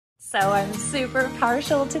So I'm super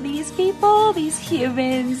partial to these people, these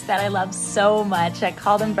humans that I love so much. I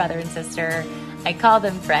call them brother and sister. I call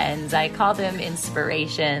them friends. I call them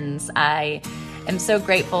inspirations. I am so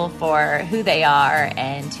grateful for who they are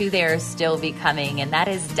and who they are still becoming. And that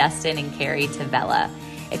is Dustin and Kari Tavella.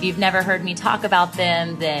 If you've never heard me talk about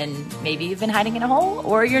them, then maybe you've been hiding in a hole,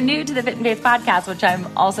 or you're new to the Fit and Faith podcast, which I'm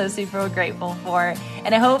also super grateful for.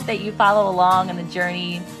 And I hope that you follow along on the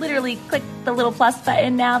journey. Literally click the little plus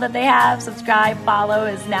button now that they have. Subscribe, follow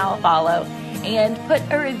is now a follow. And put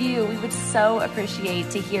a review. We would so appreciate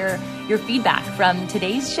to hear your feedback from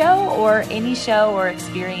today's show or any show or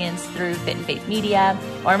experience through Fit and Faith Media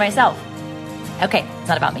or myself. Okay, it's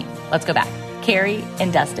not about me. Let's go back. Kari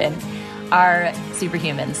and Dustin are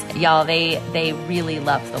superhumans. Y'all, they really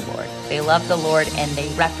love the Lord. They love the Lord and they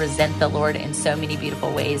represent the Lord in so many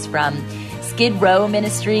beautiful ways, from Skid Row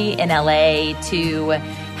ministry in LA to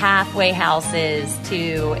halfway houses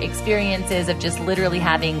to experiences of just literally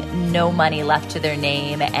having no money left to their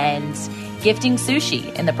name and gifting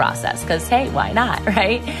sushi in the process, because hey, why not,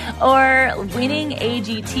 right? Or winning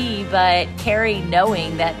AGT, but Kari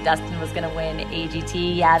knowing that Dustin was going to win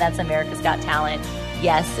AGT. Yeah, that's America's Got Talent.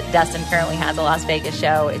 Yes, Dustin currently has a Las Vegas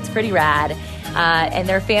show. It's pretty rad. And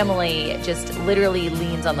their family just literally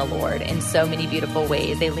leans on the Lord in so many beautiful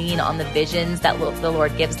ways. They lean on the visions that the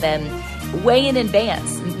Lord gives them way in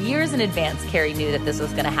advance. Years in advance, Kari knew that this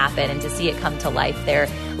was going to happen, and to see it come to life. They're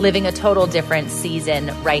living a total different season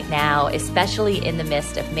right now, especially in the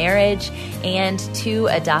midst of marriage and 2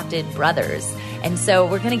 adopted brothers. And so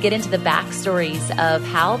we're going to get into the backstories of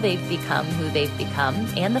how they've become who they've become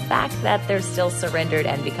and the fact that they're still surrendered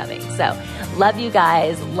and becoming. So love you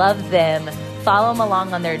guys. Love them. Follow them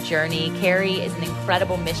along on their journey. Kari is an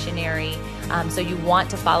incredible missionary. So you want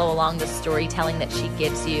to follow along the storytelling that she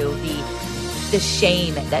gives you, the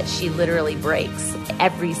shame that she literally breaks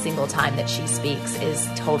every single time that she speaks is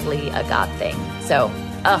totally a God thing. So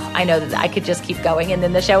I know that I could just keep going and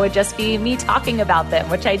then the show would just be me talking about them,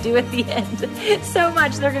 which I do at the end so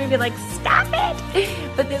much. They're going to be like, stop it.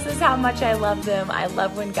 But this is how much I love them. I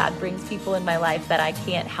love when God brings people in my life that I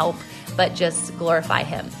can't help but just glorify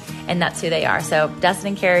him. And that's who they are. So Dustin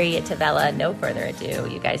and Kari Tavella, no further ado,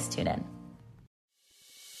 you guys tune in.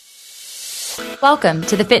 Welcome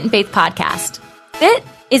to the Fit and Faith podcast. FIT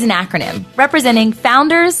is an acronym representing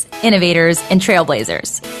founders, innovators, and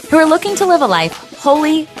trailblazers who are looking to live a life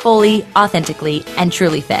wholly, fully, authentically, and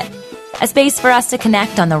truly fit. A space for us to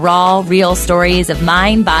connect on the raw, real stories of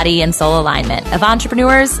mind, body, and soul alignment of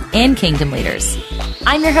entrepreneurs and kingdom leaders.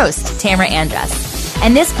 I'm your host, Tamara Andress,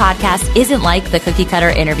 and this podcast isn't like the cookie-cutter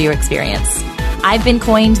interview experience. I've been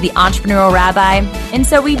coined the entrepreneurial rabbi, and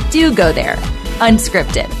so we do go there,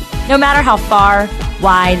 unscripted. No matter how far,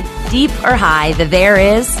 wide, deep, or high the there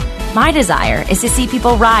is, my desire is to see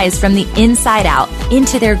people rise from the inside out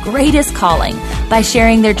into their greatest calling by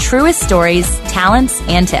sharing their truest stories, talents,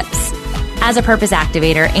 and tips. As a purpose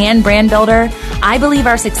activator and brand builder, I believe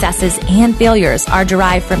our successes and failures are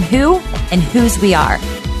derived from who and whose we are,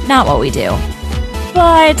 not what we do.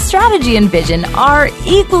 But strategy and vision are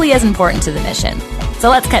equally as important to the mission. So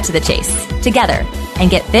let's cut to the chase together and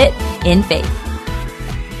get fit in faith.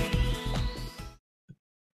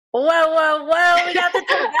 Whoa, whoa, whoa. We got the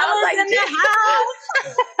Tavellas in the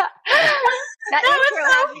house. that was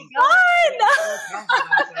so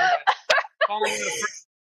fun.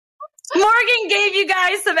 Morgan gave you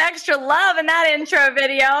guys some extra love in that intro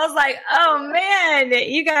video. I was like, oh man,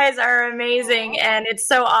 you guys are amazing. And it's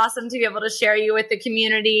so awesome to be able to share you with the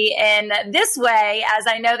community in this way, as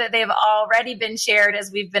I know that they've already been shared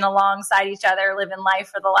as we've been alongside each other, living life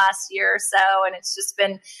for the last year or so. And it's just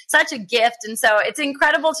been such a gift. And so it's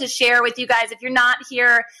incredible to share with you guys. If you're not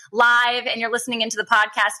here live and you're listening into the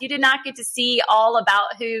podcast, you did not get to see all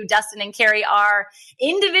about who Dustin and Kari are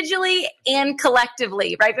individually and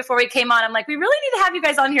collectively. Right before we came on, I'm like, we really need to have you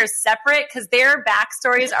guys on here separate because their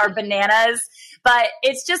backstories are bananas. But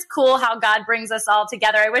it's just cool how God brings us all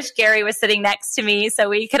together. I wish Gary was sitting next to me so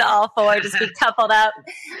we could all four just be coupled up.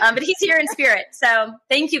 But he's here in spirit. So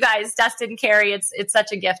thank you guys, Dustin and Kari. It's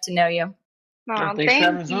such a gift to know you. Oh,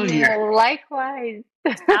 thank you. Likewise.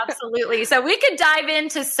 Absolutely. So we could dive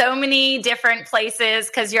into so many different places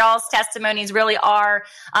because y'all's testimonies really are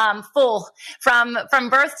full from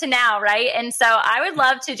birth to now, right? And so I would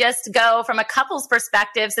love to just go from a couple's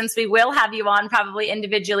perspective, since we will have you on probably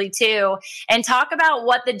individually too, and talk about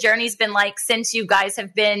what the journey's been like since you guys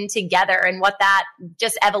have been together and what that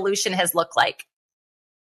just evolution has looked like.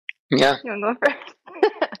 Yeah. You want to go first?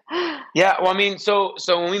 Yeah. Well, I mean, so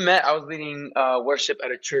when we met, I was leading worship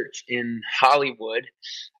at a church in Hollywood.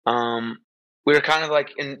 we were kind of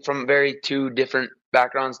like from two different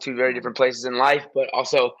backgrounds, two very different places in life, but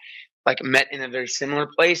also like met in a very similar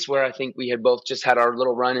place where I think we had both just had our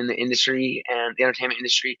little run in the industry and the entertainment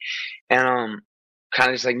industry, and kind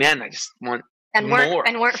of just like, man, I just want more.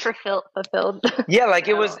 weren't fulfilled. Yeah, like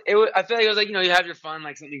it was. I feel like it was like, you have your fun,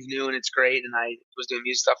 like something's new and it's great. And I was doing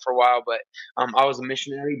music stuff for a while, but I was a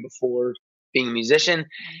missionary before being a musician,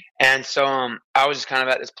 and so I was just kind of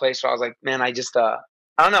at this place where I was like, man, I just I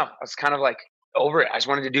don't know. I was kind of like over it. I just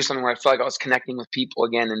wanted to do something where I felt like I was connecting with people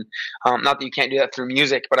again. And not that you can't do that through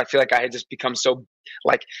music, but I feel like I had just become so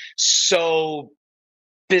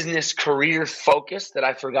business career focused that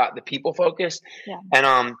I forgot the people focus. Yeah.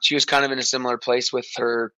 And she was kind of in a similar place with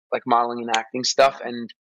her like modeling and acting stuff, and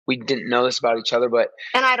we didn't know this about each other.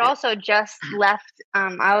 And I'd also just left.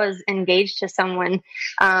 I was engaged to someone,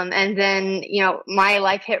 and then my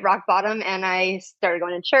life hit rock bottom, and I started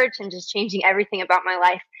going to church and just changing everything about my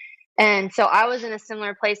life. And so I was in a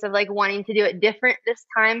similar place of like wanting to do it different this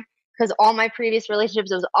time, because all my previous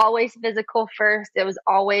relationships, it was always physical first. It was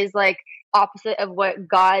always like opposite of what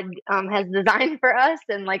God has designed for us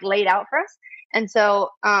and like laid out for us. And so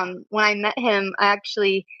when I met him, I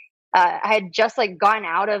actually I had just like gone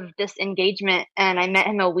out of this engagement, and I met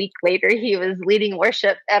him a week later. He was leading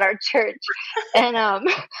worship at our church, and I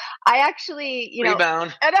actually,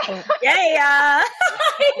 rebound. Yeah.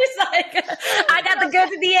 He's like, I got the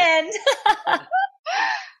goods at the end.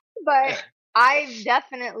 But I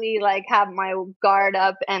definitely like have my guard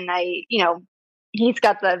up, and he's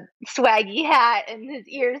got the swaggy hat and his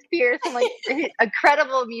ears pierced, and like a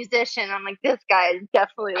credible musician. I'm like, this guy is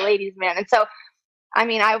definitely a ladies' man. And so, I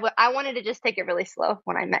mean, I wanted to just take it really slow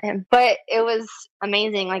when I met him, but it was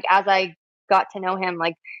amazing. Like, as I got to know him,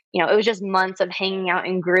 like, it was just months of hanging out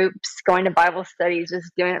in groups, going to Bible studies, just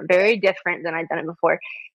doing it very different than I'd done it before.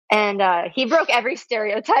 And he broke every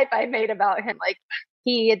stereotype I made about him. Like,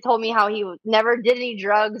 he had told me how he never did any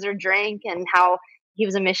drugs or drank, and how he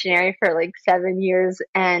was a missionary for like 7 years,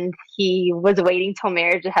 and he was waiting till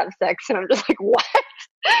marriage to have sex. And I'm just like, what?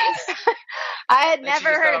 I had never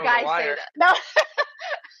heard a guy say that. No.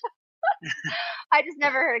 I just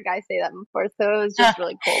never heard a guy say that before. So it was just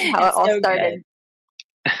really cool how it all started.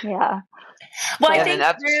 Good. Yeah.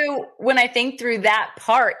 Well, when I think through that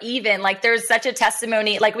part, even like there's such a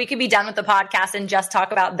testimony, like we could be done with the podcast and just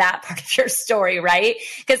talk about that part of your story, right?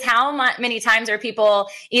 Because how many times are people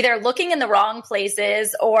either looking in the wrong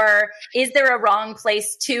places, or is there a wrong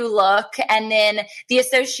place to look? And then the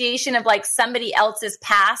association of like somebody else's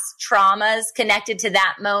past traumas connected to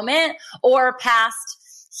that moment, or past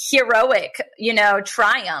heroic,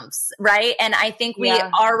 triumphs, right? And I think we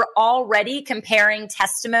are already comparing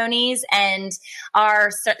testimonies and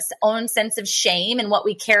our own sense of shame and what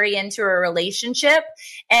we carry into a relationship.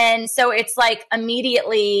 And so it's like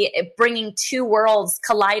immediately bringing two worlds,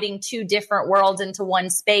 colliding two different worlds into one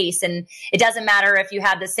space. And it doesn't matter if you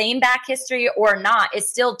have the same back history or not, it's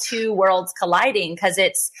still two worlds colliding, because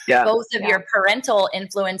it's both of your parental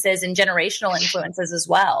influences and generational influences as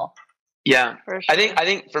well. Yeah, for sure. I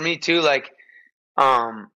think for me too, like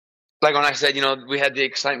when I said, we had the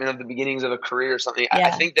excitement of the beginnings of a career or something. Yeah.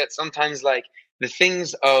 I think that sometimes like the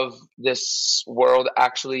things of this world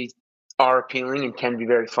actually are appealing and can be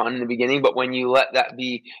very fun in the beginning, but when you let that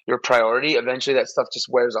be your priority, eventually that stuff just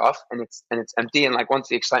wears off and it's empty. And like once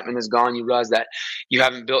the excitement is gone, you realize that you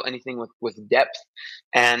haven't built anything with depth.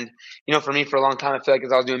 And for me, for a long time, I feel like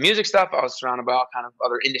as I was doing music stuff, I was surrounded by all kind of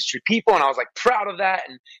other industry people, and I was like proud of that.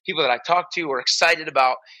 And people that I talked to were excited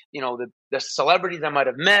about the celebrities I might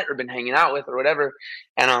have met or been hanging out with or whatever.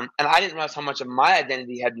 And I didn't realize how much of my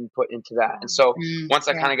identity had been put into that. And so once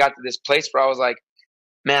I kind of got to this place where I was like,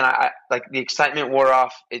 man, I like the excitement wore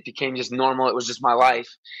off. It became just normal. It was just my life.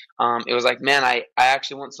 It was like, man, I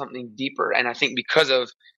actually want something deeper. And I think because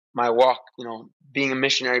of my walk, being a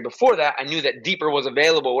missionary before that, I knew that deeper was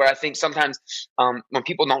available, where I think sometimes when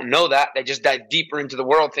people don't know that, they just dive deeper into the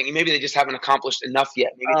world thinking maybe they just haven't accomplished enough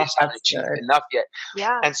yet. Maybe they just haven't achieved enough yet.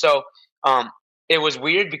 Yeah. And so it was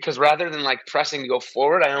weird, because rather than like pressing to go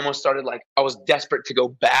forward, I almost started like I was desperate to go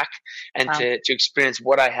back and to experience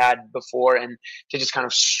what I had before, and to just kind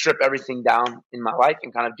of strip everything down in my life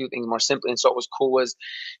and kind of do things more simply. And so what was cool was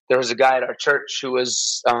there was a guy at our church who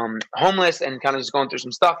was homeless and kind of just going through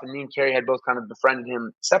some stuff, and me and Kari had both kind of befriended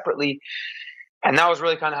him separately. And that was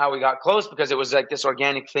really kind of how we got close, because it was like this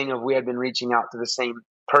organic thing of we had been reaching out to the same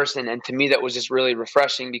person. And to me, that was just really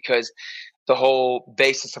refreshing, because the whole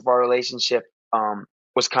basis of our relationship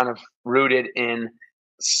was kind of rooted in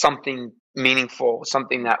something meaningful,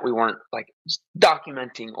 something that we weren't like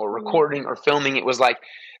documenting or recording or filming. It was like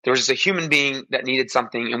there was just a human being that needed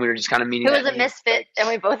something, and we were just kind of meeting. Who was a misfit, and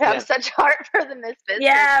we both have such heart for the misfits.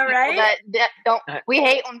 Yeah, right. That don't. We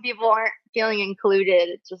hate when people aren't feeling included.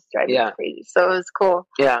 It just drives us crazy. So it was cool.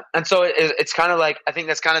 Yeah, and so it's kind of like, I think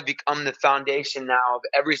that's kind of become the foundation now of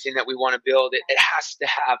everything that we want to build. It has to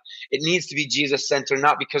have. It needs to be Jesus centered,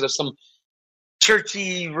 not because of some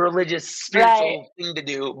churchy, religious, spiritual thing to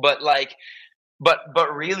do, but like, but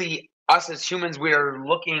really, us as humans, we are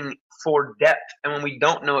looking for depth, and when we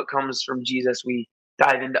don't know it comes from Jesus, we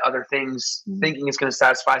dive into other things, thinking it's going to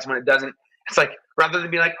satisfy us when it doesn't. It's like, rather than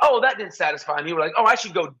be like, oh, that didn't satisfy me, we're like, oh, I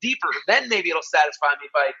should go deeper. Then maybe it'll satisfy me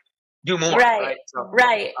if I do more. Right. So,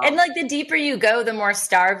 and like the deeper you go, the more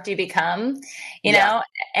starved you become, you know,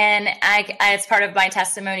 and I, it's part of my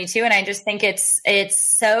testimony too. And I just think it's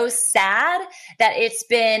so sad that it's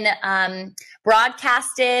been,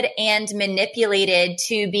 broadcasted and manipulated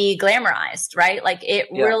to be glamorized, right? Like it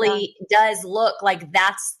really does look like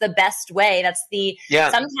that's the best way. That's the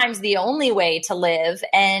sometimes the only way to live.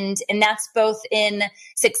 And that's both in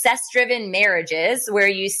success-driven marriages where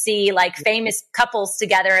you see like famous couples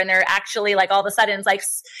together and they're actually like all of a sudden it's like,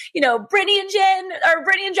 you know, Brittany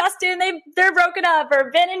and Justin, they're broken up,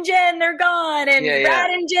 or Ben and Jen, they're gone, and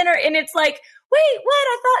Brad and Jen and it's like, wait, what?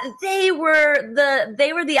 I thought they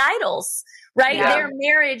were the idols. Right. Yeah. Their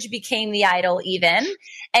marriage became the idol even.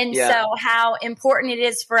 And so how important it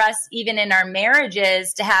is for us, even in our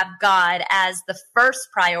marriages, to have God as the first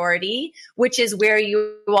priority, which is where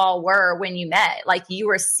you all were when you met. Like you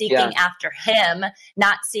were seeking after him,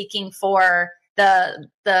 not seeking for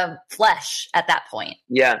the flesh at that point.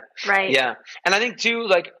 Yeah. Right. Yeah. And I think too,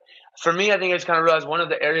 like for me, I think I just kind of realized one of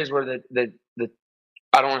the areas where the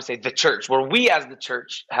I don't want to say the church, where we as the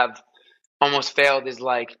church have almost failed is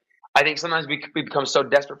like, I think sometimes we become so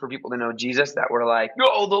desperate for people to know Jesus that we're like,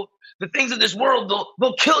 no, the things of this world,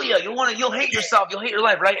 they'll kill you. You'll hate yourself. You'll hate your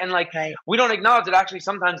life. Right. And like, we don't acknowledge that actually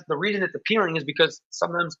sometimes the reason it's appealing is because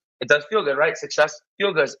sometimes it does feel good, right? Success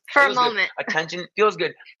feels good. For a moment. Good. Attention feels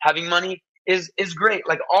good. Having money is great.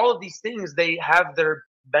 Like all of these things, they have their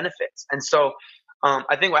benefits. And so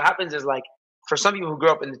I think what happens is like, for some people who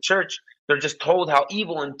grew up in the church, they're just told how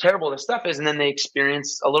evil and terrible this stuff is, and then they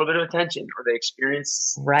experience a little bit of attention, or they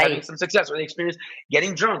experience having some success, or they experience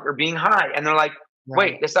getting drunk or being high, and they're like,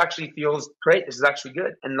 wait, this actually feels great. This is actually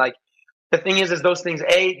good. And like the thing is those things,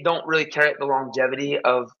 don't really carry the longevity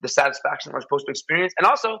of the satisfaction we're supposed to experience. And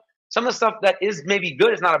also some of the stuff that is maybe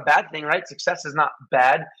good is not a bad thing, right? Success is not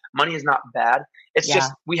bad. Money is not bad. It's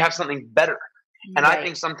just we have something better. And I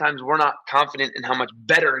think sometimes we're not confident in how much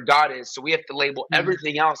better God is. So we have to label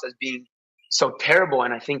everything else as being so terrible.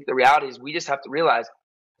 And I think the reality is we just have to realize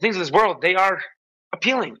things of this world, they are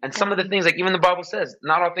appealing. And some of the things, like even the Bible says,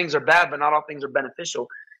 not all things are bad, but not all things are beneficial.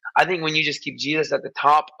 I think when you just keep Jesus at the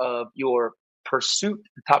top of your pursuit,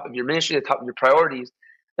 the top of your ministry, the top of your priorities,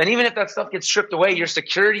 then even if that stuff gets stripped away, your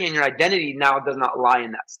security and your identity now does not lie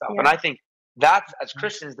in that stuff. And I think that's, as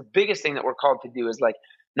Christians, the biggest thing that we're called to do is like,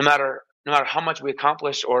 no matter how much we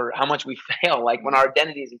accomplish or how much we fail, like when our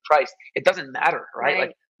identity is in Christ, it doesn't matter, right?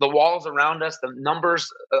 Like the walls around us, the numbers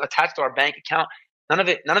attached to our bank account, none of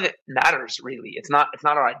it matters really. It's not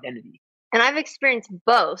our identity. And I've experienced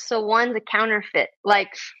both. So one's a counterfeit, like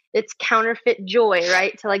it's counterfeit joy,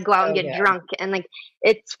 right? To like go out and get drunk, and like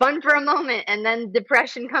it's fun for a moment, and then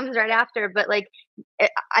depression comes right after. But like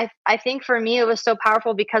I think for me it was so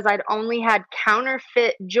powerful because I'd only had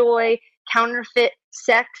counterfeit joy, counterfeit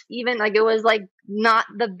sex, even like it was like not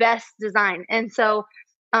the best design. And so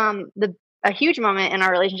a huge moment in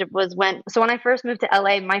our relationship was when I first moved to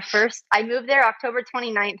LA, I moved there October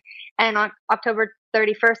 29th, and on October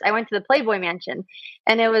 31st, I went to the Playboy Mansion,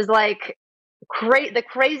 and it was like the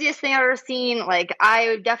craziest thing I've ever seen. Like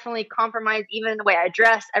I definitely compromised even in the way I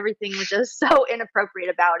dressed. Everything was just so inappropriate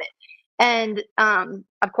about it. And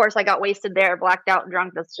of course, I got wasted there, blacked out,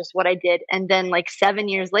 drunk. That's just what I did. And then like 7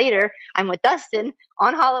 years later, I'm with Dustin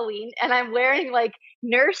on Halloween, and I'm wearing like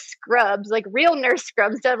nurse scrubs, like real nurse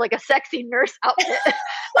scrubs, instead of like a sexy nurse outfit,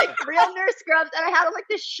 like real nurse scrubs. And I had on like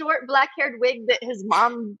this short black-haired wig that his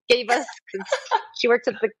mom gave us. She works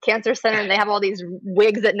at the cancer center, and they have all these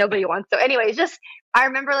wigs that nobody wants. So anyways, I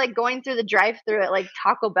remember like going through the drive-thru at like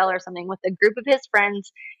Taco Bell or something with a group of his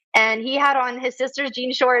friends. And he had on his sister's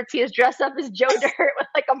jean shorts. He was dressed up as Joe Dirt with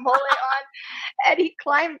like a mullet on. And he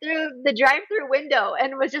climbed through the drive-thru window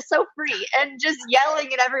and was just so free and just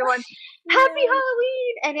yelling at everyone, "Happy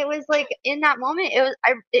Halloween!" And it was like in that moment, it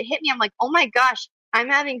hit me. I'm like, oh my gosh, I'm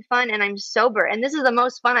having fun and I'm sober. And this is the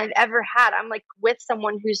most fun I've ever had. I'm like with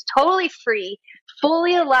someone who's totally free,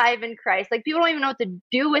 fully alive in Christ. Like people don't even know what to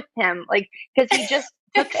do with him. Like, cause he just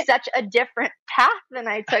took such a different path than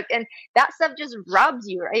I took. And that stuff just robs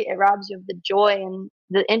you, right? It robs you of the joy and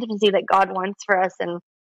the intimacy that God wants for us. And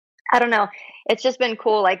I don't know. It's just been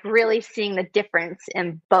cool, like really seeing the difference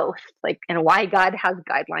in both, like, and why God has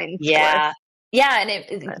guidelines for us. Yeah. And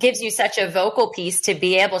it gives you such a vocal piece to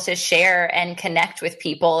be able to share and connect with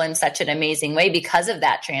people in such an amazing way because of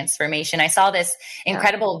that transformation. I saw this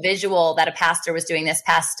incredible visual that a pastor was doing this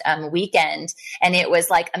past weekend, and it was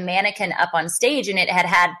like a mannequin up on stage, and it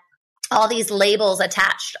had all these labels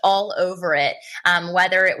attached all over it,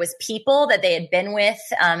 whether it was people that they had been with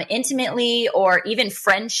intimately, or even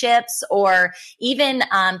friendships, or even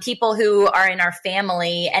people who are in our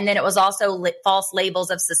family. And then it was also false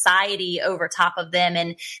labels of society over top of them.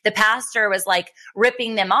 And the pastor was like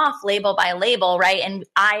ripping them off label by label, right? And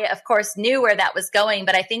I, of course, knew where that was going.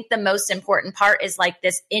 But I think the most important part is like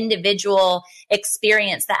this individual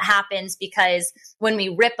experience that happens, because when we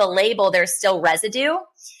rip a label, there's still residue.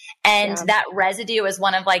 And that residue is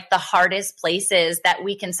one of like the hardest places that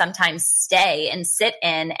we can sometimes stay and sit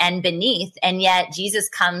in and beneath. And yet Jesus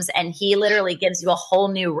comes and he literally gives you a whole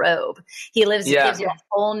new robe. He gives you a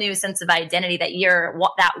whole new sense of identity, that you're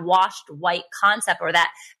that washed white concept, or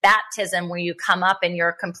that baptism where you come up and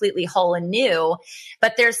you're completely whole and new.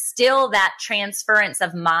 But there's still that transference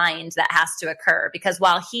of mind that has to occur, because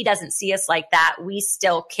while he doesn't see us like that, we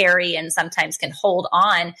still carry and sometimes can hold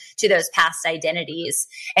on to those past identities.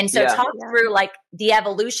 And so talk through like the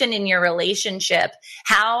evolution in your relationship.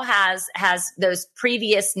 How has those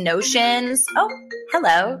previous notions? Oh,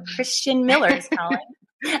 hello, Christian Miller is calling.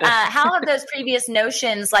 How have those previous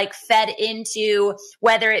notions like fed into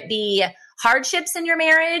whether it be hardships in your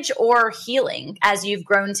marriage or healing as you've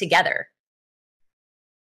grown together?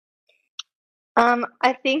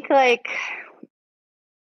 I think like,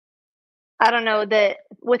 I don't know, that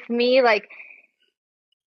with me, like,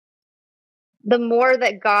 the more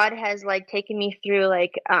that God has like taken me through,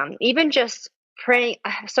 like, even just praying.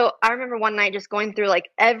 So I remember one night just going through like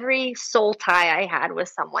every soul tie I had with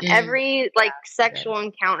someone, every like sexual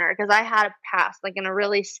encounter, because I had a past, like in a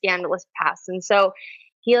really scandalous past. And so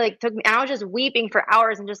he like took me, and I was just weeping for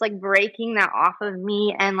hours and just like breaking that off of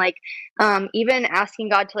me. And like, even asking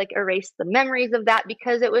God to like erase the memories of that,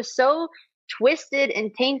 because it was so twisted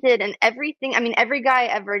and tainted and everything. I mean, every guy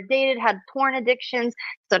I ever dated had porn addictions.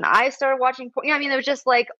 So then I started watching porn. I mean, it was just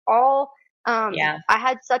like all, I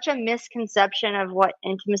had such a misconception of what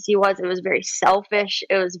intimacy was. It was very selfish.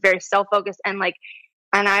 It was very self-focused. And like,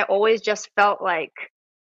 and I always just felt like,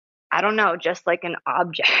 I don't know, just like an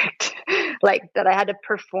object, like that I had to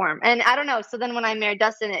perform. And I don't know. So then when I married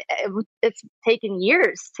Dustin, it's taken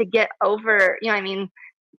years to get over, I mean,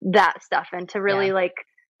 that stuff, and to really like,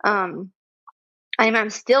 I'm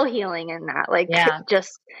still healing in that, like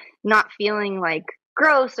just not feeling like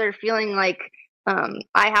gross or feeling like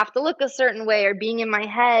I have to look a certain way or being in my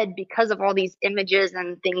head because of all these images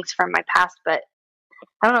and things from my past. But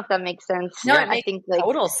I don't know if that makes sense. No, it makes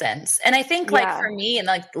total sense. And I think like for me, and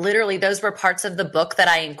like literally those were parts of the book that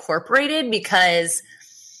I incorporated, because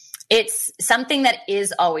it's something that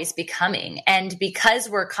is always becoming. And because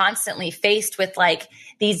we're constantly faced with like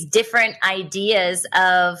these different ideas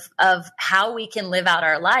of how we can live out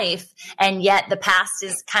our life, and yet the past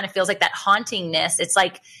is kind of feels like that hauntingness. It's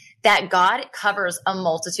like that God covers a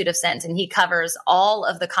multitude of sins, and he covers all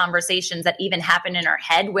of the conversations that even happen in our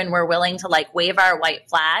head when we're willing to like wave our white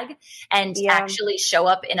flag and actually show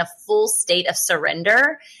up in a full state of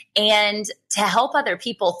surrender and to help other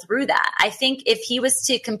people through that. I think if he was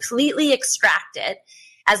to completely extract it,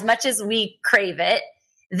 as much as we crave it,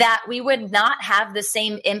 that we would not have the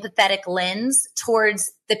same empathetic lens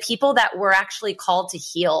towards the people that we're actually called to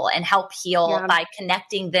heal and help heal by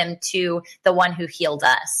connecting them to the one who healed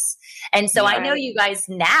us. And so I know you guys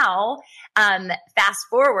now, fast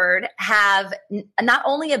forward, have not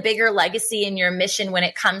only a bigger legacy in your mission when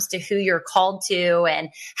it comes to who you're called to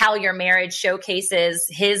and how your marriage showcases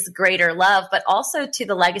his greater love, but also to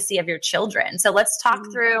the legacy of your children. So let's talk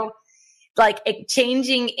through like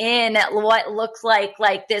changing in what looked like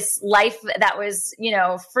this life that was,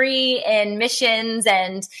 free in missions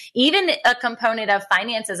and even a component of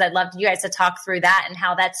finances. I'd love you guys to talk through that and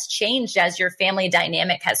how that's changed as your family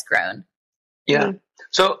dynamic has grown. Yeah.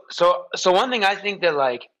 So one thing I think that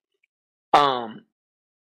like, I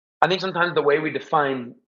think sometimes the way we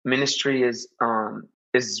define ministry is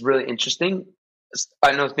really interesting.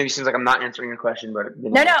 I know it maybe seems like I'm not answering your question, but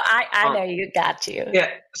no, I know you got you. Yeah.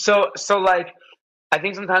 So like, I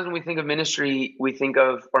think sometimes when we think of ministry, we think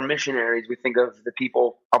of, or missionaries, we think of the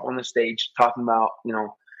people up on the stage talking about,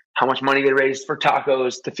 how much money they raised for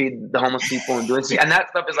tacos to feed the homeless people and doing, and that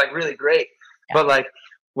stuff is like really great. Yeah. But like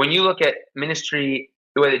when you look at ministry,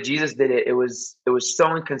 the way that Jesus did it, it was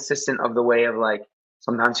so inconsistent of the way of like,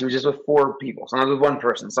 sometimes he was just with 4 people, sometimes with 1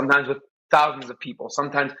 person, sometimes with thousands of people.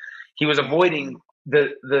 Sometimes he was avoiding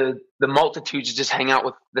the multitudes, just hang out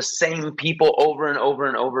with the same people over and over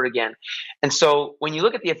and over again. And so when you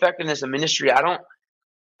look at the effectiveness of ministry,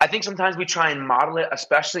 I think sometimes we try and model it,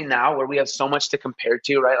 especially now where we have so much to compare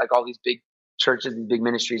to, right? Like all these big churches and big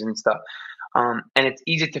ministries and stuff. And it's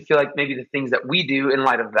easy to feel like maybe the things that we do in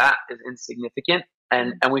light of that is insignificant,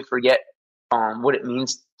 and we forget what it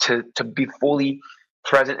means to be fully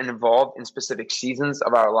present and involved in specific seasons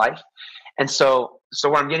of our life. And so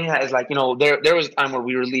what I'm getting at is like, there was a time where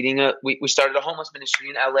we were leading we started a homeless ministry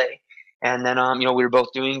in LA, and then we were both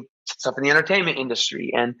doing stuff in the entertainment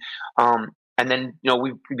industry, and then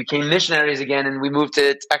we became missionaries again, and we moved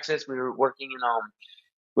to Texas. We were working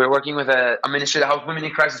with a ministry that helps women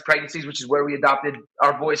in crisis pregnancies, which is where we adopted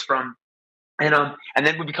our boys from. And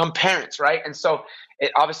then we become parents, right? And so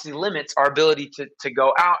it obviously limits our ability to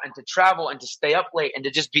go out and to travel and to stay up late and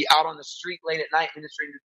to just be out on the street late at night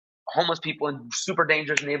ministering to homeless people in super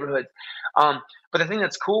dangerous neighborhoods. But the thing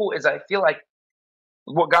that's cool is I feel like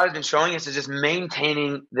what God has been showing us is just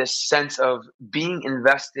maintaining this sense of being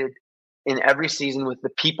invested in every season with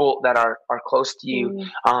the people that are close to you,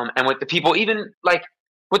 and with the people, even like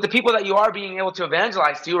with the people that you are being able to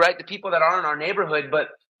evangelize to, right? The people that are in our neighborhood, but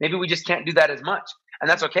maybe we just can't do that as much, and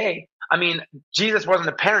that's okay. I mean, Jesus wasn't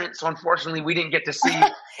a parent, so unfortunately we didn't get to see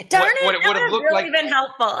what it would have looked really like. Been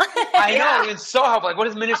helpful. I know, it's so helpful. Like, what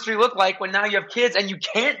does ministry look like when now you have kids and you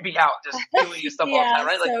can't be out just doing your stuff all the time,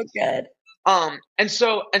 right? Like, so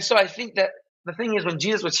good. And so I think that the thing is, when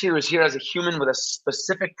Jesus was here as a human with a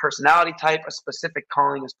specific personality type, a specific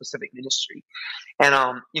calling, a specific ministry. And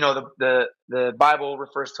the Bible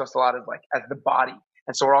refers to us a lot as the body.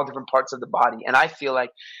 And so we're all different parts of the body. And I feel like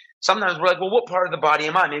sometimes we're like, well, what part of the body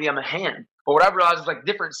am I? Maybe I'm a hand. But what I realized is like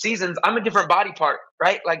different seasons, I'm a different body part,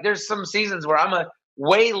 right? Like there's some seasons where I'm a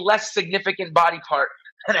way less significant body part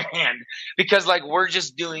than a hand, because like we're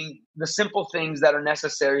just doing the simple things that are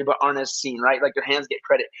necessary but aren't as seen, right? Like your hands get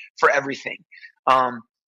credit for everything.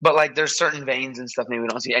 But like there's certain veins and stuff maybe we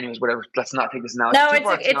don't see. Anyways, whatever. Let's not take this analogy.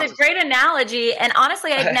 No, it's a great analogy. And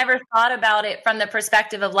honestly, I've never thought about it from the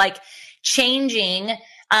perspective of like changing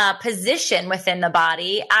position within the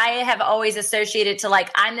body. I have always associated to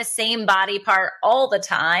like, I'm the same body part all the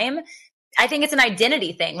time. I think it's an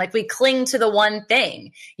identity thing. Like we cling to the one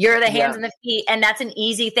thing. You're the hands and the feet, and that's an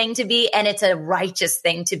easy thing to be, and it's a righteous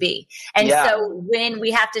thing to be. And so when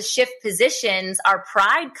we have to shift positions, our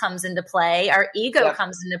pride comes into play, our ego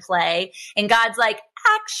comes into play, and God's like,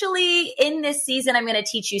 actually, in this season, I'm going to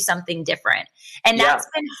teach you something different. And that's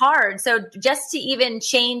been hard. So just to even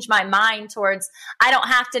change my mind towards, I don't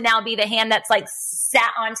have to now be the hand that's like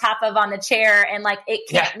sat on top of on the chair and like it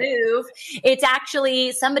can't move. It's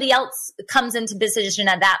actually somebody else comes into position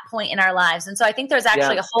at that point in our lives. And so I think there's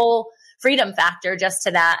actually a whole freedom factor just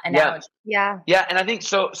to that analogy. Yeah. And I think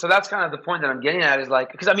so that's kind of the point that I'm getting at is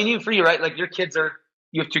like, because I mean, even for you, right? Like your kids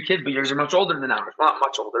you have 2 kids, but yours are much older than ours. Well, not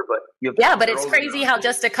much older, but you have. But it's crazy how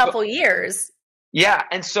just a couple years. Yeah.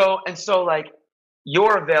 And so like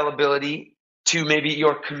your availability to maybe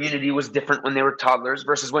your community was different when they were toddlers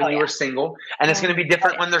versus when you were single. And it's going to be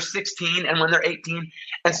different when they're 16 and when they're 18.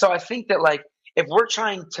 And so I think that like, if we're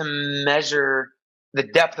trying to measure the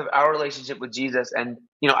depth of our relationship with Jesus and,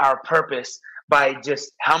 our purpose by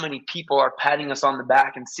just how many people are patting us on the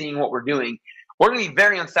back and seeing what we're doing, we're going to be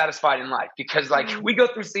very unsatisfied in life, because like we go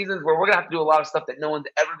through seasons where we're going to have to do a lot of stuff that no one's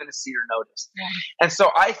ever going to see or notice. Yeah. And so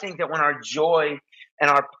I think that when our joy and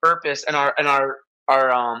our purpose and our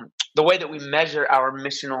the way that we measure our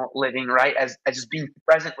missional living, right, as just being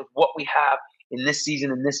present with what we have in this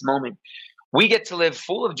season, in this moment, we get to live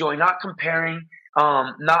full of joy, not comparing,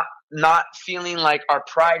 not feeling like our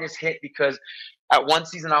pride is hit because at one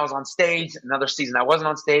season I was on stage, another season I wasn't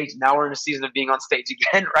on stage. Now we're in a season of being on stage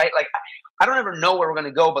again, right? Like I don't ever know where we're going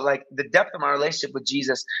to go, but like the depth of my relationship with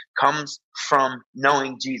Jesus comes from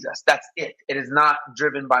knowing Jesus. That's it. It is not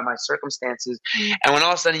driven by my circumstances. And when all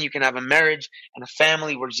of a sudden you can have a marriage and a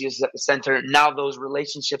family where Jesus is at the center, now those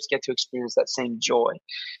relationships get to experience that same joy.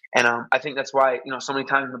 And I think that's why, so many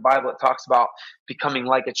times in the Bible it talks about becoming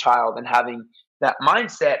like a child and having that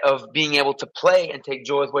mindset of being able to play and take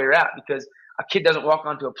joy with where you're at, because a kid doesn't walk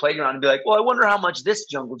onto a playground and be like, well, I wonder how much this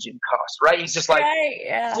jungle gym costs, right? He's just like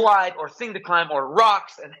slide or thing to climb or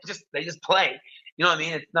rocks, and they just play. You know what I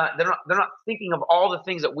mean? It's not they're not thinking of all the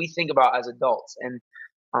things that we think about as adults. And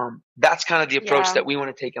That's kind of the approach that we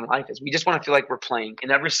want to take in life. Is we just want to feel like we're playing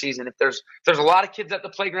in every season. If there's a lot of kids at the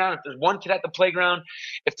playground, if there's one kid at the playground,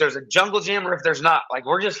 if there's a jungle gym, or if there's not, like,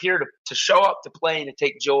 we're just here to show up, to play, and to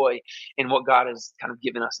take joy in what God has kind of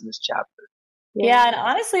given us in this chapter. Yeah. And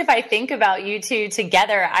honestly, if I think about you two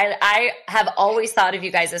together, I have always thought of you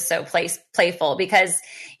guys as so playful, because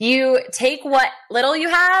you take what little you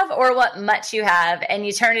have or what much you have and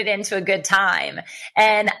you turn it into a good time.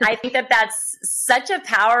 And I think that that's such a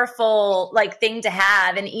powerful thing to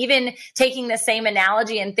have. And even taking the same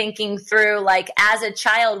analogy and thinking through, as a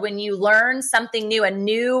child, when you learn something new, a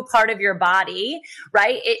new part of your body,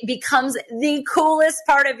 right? It becomes the coolest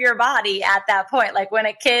part of your body at that point. Like when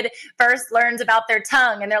a kid first learns about their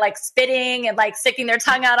tongue and they're spitting and sticking their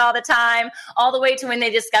tongue out all the time, all the way to when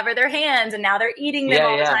they discover their hands and now they're eating them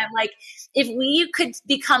all the time. If we could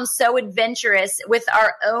become so adventurous with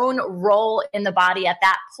our own role in the body at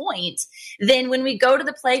that point, then when we go to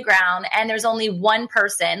the playground and there's only one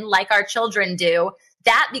person, like our children do,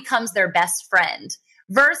 that becomes their best friend.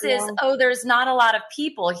 Versus, there's not a lot of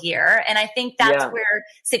people here. And I think that's where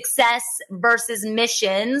success versus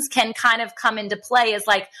missions can kind of come into play, is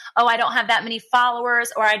I don't have that many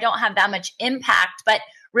followers, or I don't have that much impact. But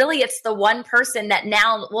really, it's the one person that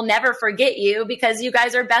now will never forget you because you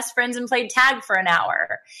guys are best friends and played tag for an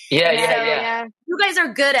hour. Yeah. You guys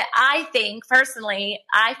are good at, I think personally,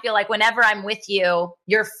 I feel like whenever I'm with you,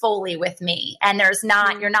 you're fully with me. And there's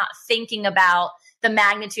not, you're not thinking about the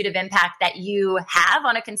magnitude of impact that you have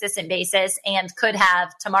on a consistent basis and could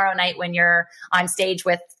have tomorrow night when you're on stage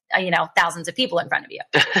with, thousands of people in front of you.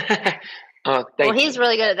 He's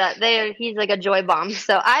really good at that. He's like a joy bomb.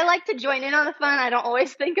 So I like to join in on the fun. I don't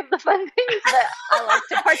always think of the fun things, but I like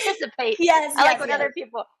to participate. I like what other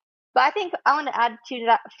people. But I think I want to add to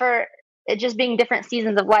that, for it just being different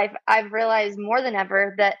seasons of life. I've realized more than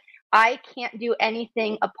ever that I can't do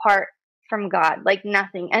anything apart from God,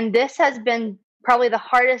 nothing. And this has been probably the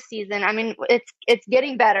hardest season. I mean, it's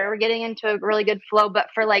getting better. We're getting into a really good flow. But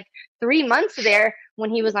for 3 months there, when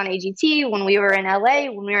he was on AGT, when we were in LA,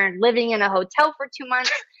 when we were living in a hotel for 2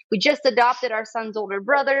 months, we just adopted our son's older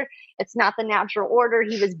brother. It's not the natural order.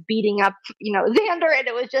 He was beating up, Xander, and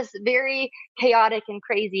it was just very chaotic and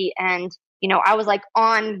crazy. And, I was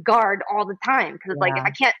on guard all the time, because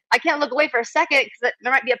I can't look away for a second, because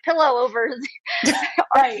there might be a pillow over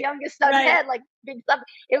our youngest son's head, big stuff.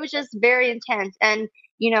 It was just very intense. And,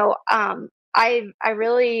 I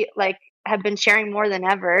really have been sharing more than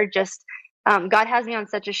ever. Just, God has me on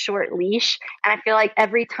such a short leash. And I feel like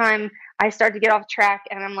every time I start to get off track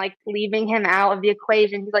and I'm leaving him out of the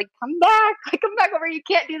equation, he's come back over. You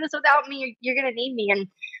can't do this without me. You're going to need me. And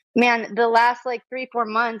man, the last 3-4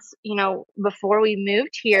 months, before we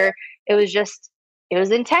moved here, it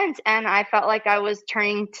was intense. And I felt like I was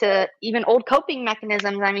turning to even old coping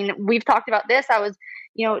mechanisms. I mean, we've talked about this. I was,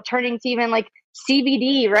 turning to even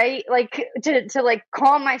CBD, right? To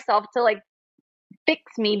calm myself, to fix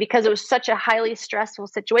me, because it was such a highly stressful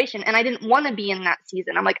situation. And I didn't want to be in that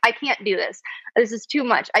season. I'm I can't do this. This is too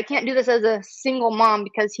much. I can't do this as a single mom,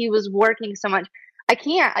 because he was working so much. I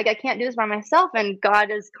can't do this by myself. And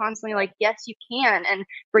God is constantly yes, you can. And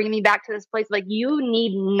bringing me back to this place, you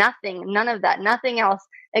need nothing, none of that, nothing else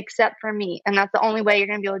except for me. And that's the only way you're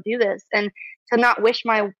going to be able to do this. And to not wish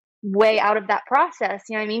my way out of that process.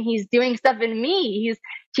 You know what I mean? He's doing stuff in me. He's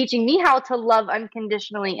teaching me how to love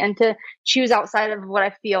unconditionally and to choose outside of what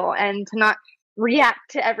I feel and to not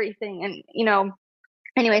react to everything. And,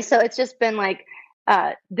 anyway, so it's just been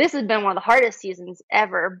this has been one of the hardest seasons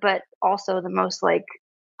ever, but also the most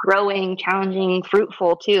growing, challenging,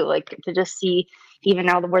 fruitful too, to just see even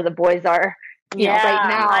now where the boys are, right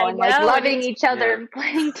now, and loving each other and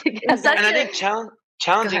playing together. And I think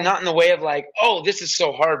challenging, not in the way of this is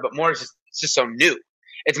so hard, but more it's just so new.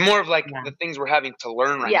 It's more of the things we're having to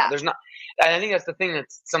learn right now. There's not, and I think that's the thing that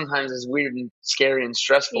sometimes is weird and scary and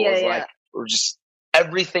stressful. We're just,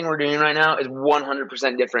 everything we're doing right now is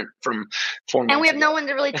 100% different from 4 months and we have ago. no one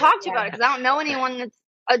to really talk to about it, because I don't know anyone that's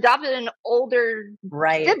adopted an older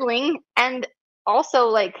sibling. And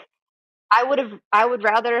also I would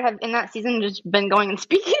rather have in that season just been going and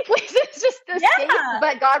speaking places just to escape.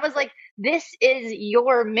 But God was this is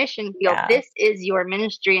your mission field. This is your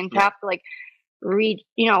ministry. And to have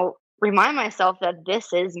to remind myself that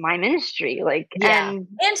this is my ministry. And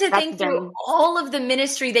to think through all of the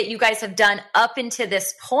ministry that you guys have done up until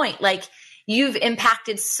this point. You've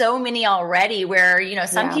impacted so many already, where,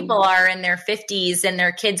 some people are in their 50s and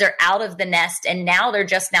their kids are out of the nest, and now they're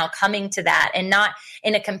just now coming to that, and not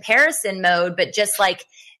in a comparison mode, but just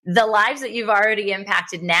the lives that you've already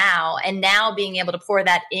impacted now, and now being able to pour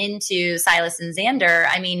that into Silas and Xander.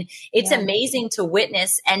 I mean, it's amazing to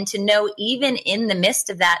witness and to know, even in the midst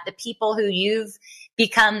of that, the people who you've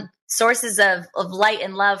become sources of light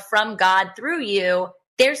and love from God through you,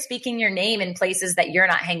 they're speaking your name in places that you're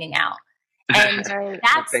not hanging out. And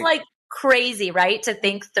that's like crazy, right? To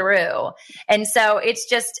think through. And so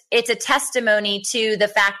it's a testimony to the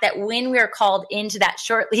fact that when we're called into that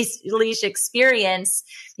short leash experience,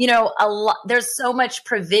 you know, there's so much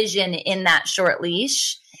provision in that short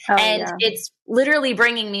leash. It's literally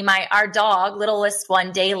bringing me our dog, littlest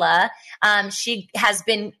one, Dayla. She has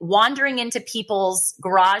been wandering into people's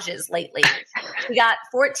garages lately. We got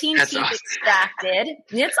 14 teeth extracted.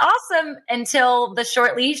 It's awesome until the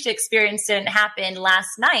short leash experience didn't happen last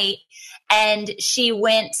night. And she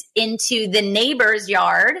went into the neighbor's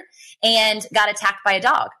yard and got attacked by a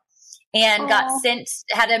dog and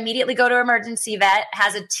had to immediately go to emergency vet,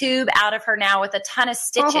 has a tube out of her now with a ton of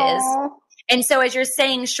stitches. And so as you're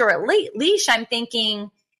saying short leash, I'm thinking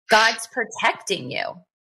God's protecting you.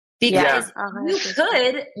 Because you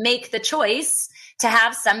could make the choice to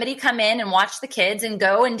have somebody come in and watch the kids and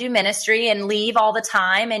go and do ministry and leave all the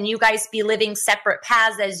time, and you guys be living separate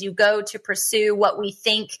paths as you go to pursue what we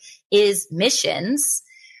think is missions.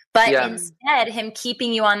 But instead, him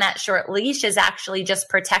keeping you on that short leash is actually just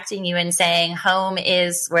protecting you and saying home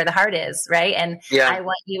is where the heart is, right? And I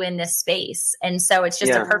want you in this space. And so it's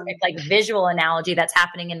just a perfect like visual analogy that's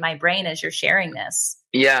happening in my brain as you're sharing this.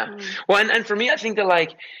 Yeah. Well, and for me, I think that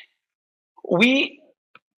like, we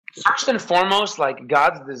first and foremost, like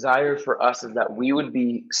God's desire for us is that we would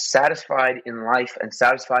be satisfied in life and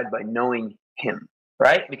satisfied by knowing him,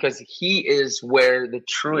 right? Because he is where the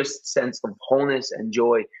truest sense of wholeness and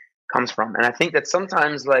joy comes from. And I think that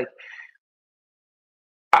sometimes as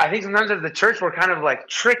the church, we're kind of like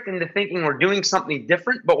tricked into thinking we're doing something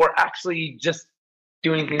different, but we're actually just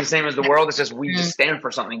doing things the same as the world. It's just, we just stand for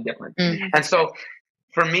something different. And so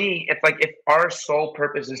for me, it's like if our sole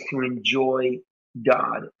purpose is to enjoy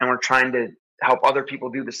God and we're trying to help other people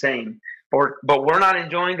do the same, but we're not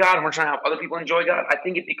enjoying God and we're trying to help other people enjoy God, I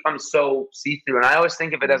think it becomes so see-through. And I always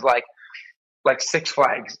think of it as like Six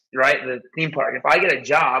Flags, right? The theme park. If I get a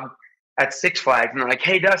job at Six Flags and they're like,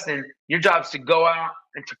 hey, Dustin, your job is to go out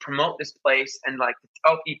and to promote this place and like to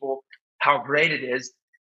tell people how great it is,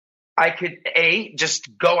 I could just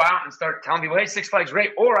go out and start telling people, hey, Six Flags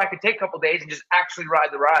great, or I could take a couple of days and just actually ride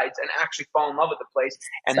the rides and actually fall in love with the place.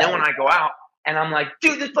 And then when I go out and I'm like,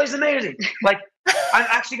 dude, this place is amazing, like I'm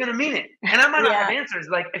actually going to mean it. And I might not have answers.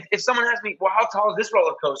 Like if someone asks me, well, how tall is this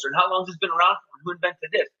roller coaster and how long has it been around for? Who invented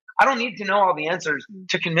this? I don't need to know all the answers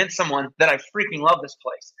to convince someone that I freaking love this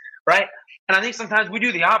place, right? And I think sometimes we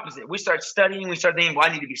do the opposite. We start studying. We start thinking, well,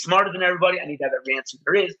 I need to be smarter than everybody. I need to have every answer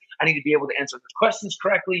there is. I need to be able to answer the questions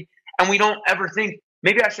correctly. And we don't ever think,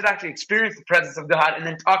 maybe I should actually experience the presence of God and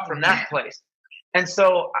then talk from that place. And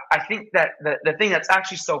so I think that the thing that's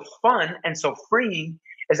actually so fun and so freeing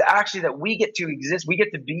is actually that we get to exist. We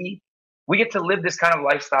get to live this kind of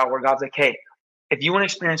lifestyle where God's like, hey, if you want to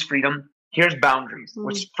experience freedom, here's boundaries,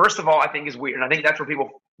 which first of all, I think is weird. And I think that's where people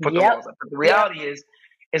put the walls up. But the reality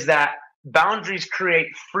is that boundaries create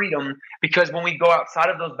freedom, because when we go outside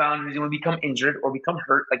of those boundaries and we become injured or become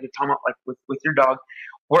hurt, like you're talking about, like with your dog,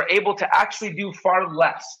 we're able to actually do far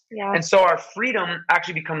less. And so our freedom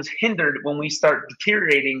actually becomes hindered when we start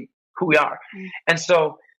deteriorating who we are. And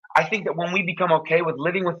so I think that when we become okay with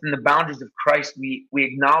living within the boundaries of Christ, we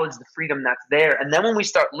acknowledge the freedom that's there. And then when we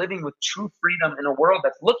start living with true freedom in a world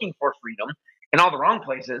that's looking for freedom in all the wrong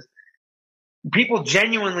places, people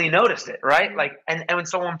genuinely notice it, right? Like, and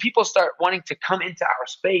so when people start wanting to come into our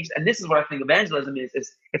space, and this is what I think evangelism is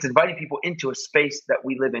it's inviting people into a space that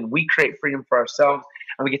we live in. We create freedom for ourselves,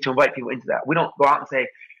 and we get to invite people into that. We don't go out and say,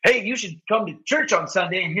 hey, you should come to church on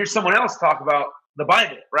Sunday and hear someone else talk about the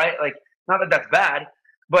Bible, right? Like, not that that's bad,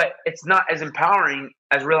 but it's not as empowering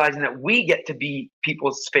as realizing that we get to be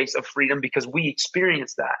people's space of freedom because we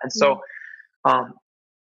experience that. And so,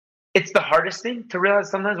 it's the hardest thing to realize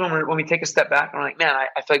sometimes when we take a step back and we're like, man,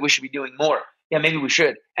 I feel like we should be doing more. Yeah, maybe we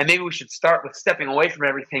should. And maybe we should start with stepping away from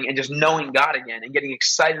everything and just knowing God again and getting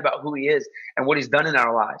excited about who he is and what he's done in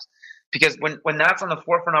our lives. Because when that's on the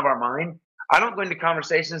forefront of our mind, I don't go into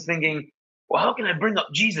conversations thinking, well, how can I bring up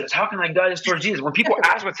Jesus? How can I guide us towards Jesus? When people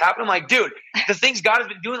ask what's happening, I'm like, dude, the things God has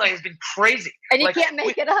been doing like has been crazy. And you can't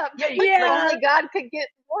make it up. Only God could get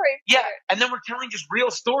glory. Yeah, and then we're telling just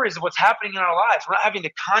real stories of what's happening in our lives. We're not having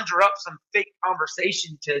to conjure up some fake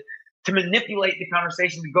conversation to manipulate the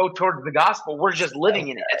conversation to go towards the gospel. We're just living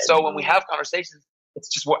in it. And so when we have conversations, it's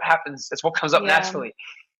just what happens. It's what comes up naturally.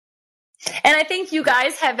 And I think you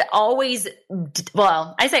guys have always,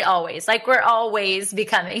 well, I say always, like we're always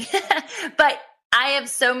becoming, but I have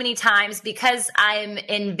so many times, because I'm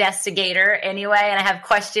investigator anyway, and I have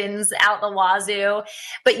questions out the wazoo,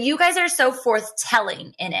 but you guys are so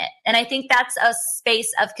forthtelling in it. And I think that's a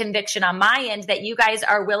space of conviction on my end, that you guys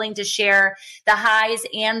are willing to share the highs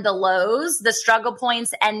and the lows, the struggle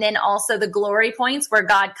points, and then also the glory points where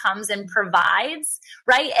God comes and provides,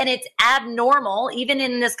 right? And it's abnormal, even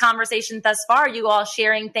in this conversation thus far, you all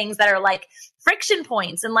sharing things that are like friction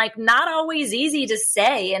points and like not always easy to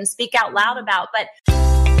say and speak out loud about. But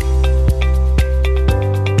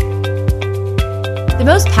the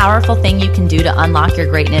most powerful thing you can do to unlock your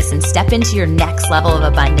greatness and step into your next level of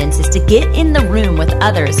abundance is to get in the room with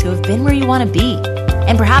others who have been where you want to be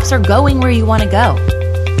and perhaps are going where you want to go.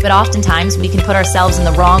 But oftentimes we can put ourselves in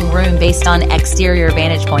the wrong room based on exterior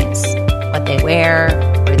vantage points, what they wear,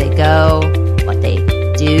 where they go, what they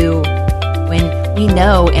do, when we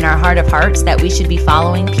know in our heart of hearts that we should be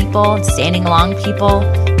following people, standing along people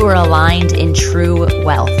who are aligned in true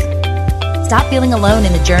wealth. Stop feeling alone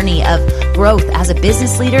in the journey of growth as a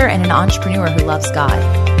business leader and an entrepreneur who loves God.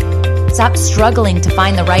 Stop struggling to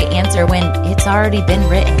find the right answer when it's already been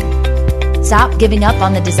written. Stop giving up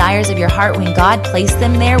on the desires of your heart when God placed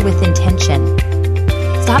them there with intention.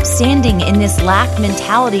 Stop standing in this lack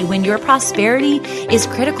mentality when your prosperity is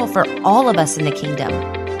critical for all of us in the kingdom.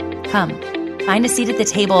 Come. Find a seat at the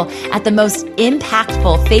table at the most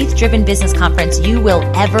impactful, faith-driven business conference you will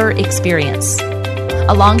ever experience.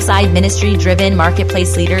 Alongside ministry-driven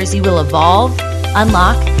marketplace leaders, you will evolve,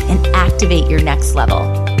 unlock, and activate your next level.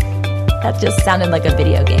 That just sounded like a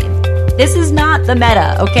video game. This is not the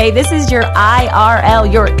meta, okay? This is your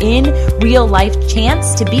IRL, your in real life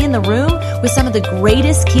chance to be in the room with some of the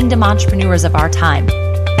greatest kingdom entrepreneurs of our time.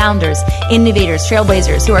 Founders, innovators,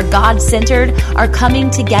 trailblazers who are God-centered are coming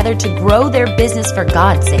together to grow their business for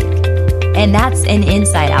God's sake. And that's an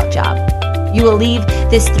inside-out job. You will leave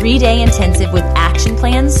this 3-day intensive with action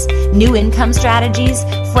plans, new income strategies,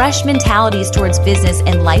 fresh mentalities towards business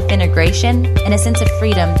and life integration, and a sense of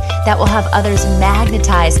freedom that will have others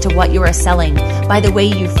magnetized to what you are selling by the way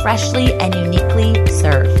you freshly and uniquely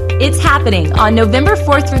serve. It's happening on November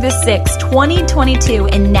 4th through the 6th, 2022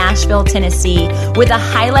 in Nashville, Tennessee, with a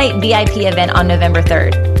highlight VIP event on November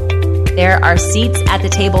 3rd. There are seats at the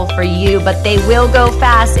table for you, but they will go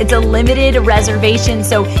fast. It's a limited reservation,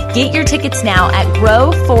 so get your tickets now at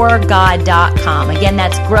growforgod.com. Again,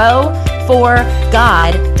 that's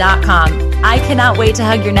growforgod.com. I cannot wait to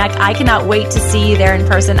hug your neck. I cannot wait to see you there in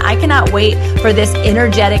person. I cannot wait for this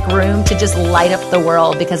energetic room to just light up the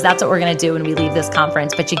world, because that's what we're going to do when we leave this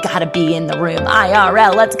conference. But you got to be in the room.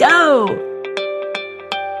 IRL, let's go.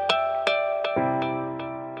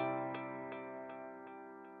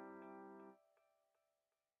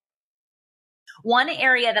 One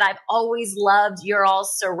area that I've always loved your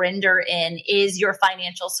all's surrender in is your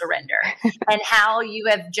financial surrender and how you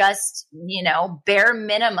have just, bare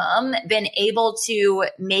minimum been able to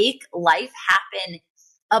make life happen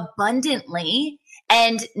abundantly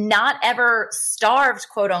and not ever starved,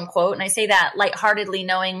 quote unquote. And I say that lightheartedly,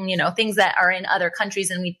 knowing, things that are in other countries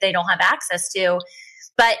and they don't have access to,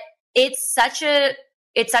 but it's such a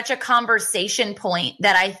conversation point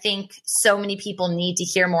that I think so many people need to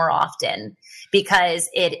hear more often, because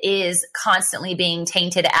it is constantly being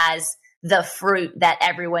tainted as the fruit that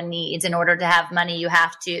everyone needs. In order to have money,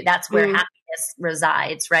 that's where happiness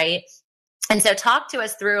resides, right? And so talk to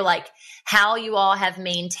us through how you all have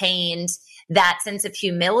maintained that sense of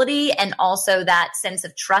humility and also that sense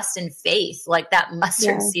of trust and faith, like that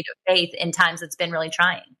mustard seed of faith in times that's been really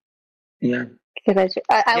trying. Yeah. Because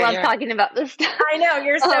I love talking about this stuff. I know,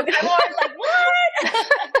 you're so good. I'm like, what?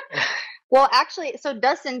 Well, actually, so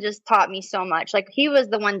Dustin just taught me so much. He was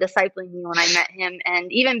the one discipling me when I met him. And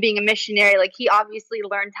even being a missionary, he obviously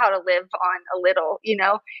learned how to live on a little,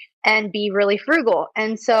 and be really frugal.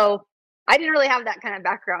 And so I didn't really have that kind of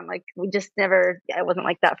background. We just never, I wasn't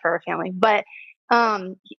like that for our family. But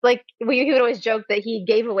he would always joke that he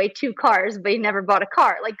gave away 2 cars, but he never bought a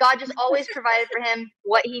car. God just always provided for him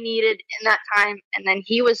what he needed in that time. And then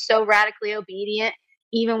he was so radically obedient,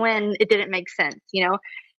 even when it didn't make sense,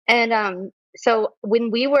 And so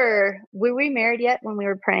when were we married yet? When we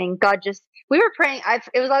were praying, we were praying.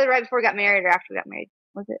 It was either right before we got married or after we got married.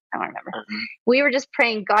 Was it? I don't remember. We were just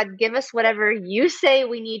praying, God, give us whatever you say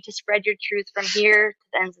we need to spread your truth from here to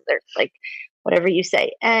the ends of the earth, whatever you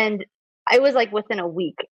say. And I was within a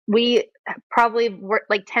week, we probably were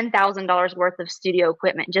 $10,000 worth of studio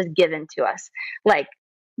equipment just given to us,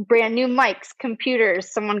 brand new mics,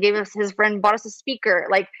 computers. Someone gave us, his friend bought us a speaker,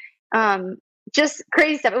 just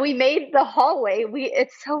crazy stuff. And we made the hallway.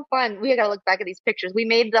 It's so fun. We got to look back at these pictures. We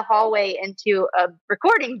made the hallway into a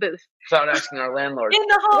recording booth without asking our landlord. In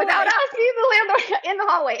the hallway. Without asking the landlord in the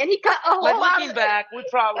hallway. And he cut a whole looking back, we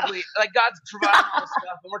probably, God's provided this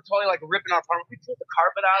stuff, and we're totally, ripping our apartment. We pulled the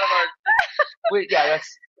carpet out of our...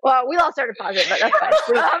 Well, we lost our deposit, but that's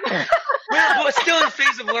fine. We're still in the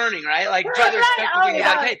phase of learning, right? Brother expected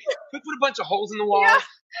hey, we put a bunch of holes in the walls. Yeah.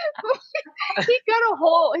 He got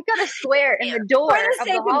a square in the door of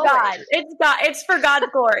the hallway. It's for God's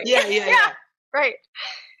glory. Yeah. Right.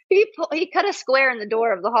 He cut a square in the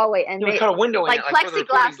door of the hallway and made cut a window in it,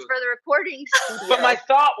 plexiglass for the recording studio. But my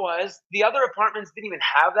thought was the other apartments didn't even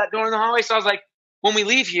have that door in the hallway, so I was like, when we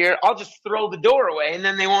leave here, I'll just throw the door away, and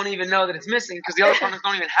then they won't even know that it's missing because the other apartments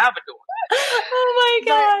don't even have a door. Oh my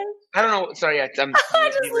God! I don't know. Sorry, I just love it.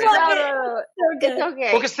 It's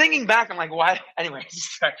okay. Well, because thinking back, I'm like, why? Anyway,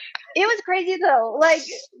 sorry. It was crazy though.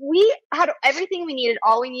 We had everything we needed.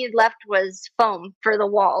 All we needed left was foam for the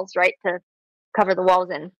walls, right, to cover the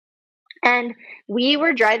walls in. And we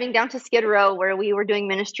were driving down to Skid Row where we were doing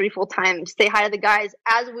ministry full time, say hi to the guys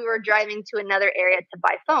as we were driving to another area to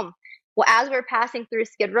buy foam. Well, as we were passing through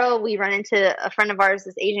Skid Row, we run into a friend of ours,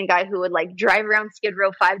 this Asian guy who would drive around Skid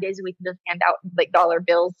Row 5 days a week and just hand out dollar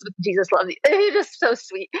bills with Jesus loves you. He's just so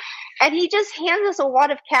sweet. And he just hands us a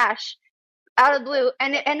wad of cash out of the blue,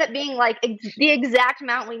 and it ended up being the exact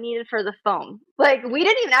amount we needed for the foam. We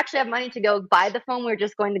didn't even actually have money to go buy the foam. We were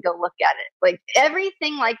just going to go look at it.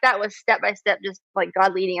 Everything like that was step by step, just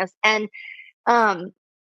God leading us.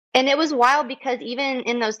 And it was wild because even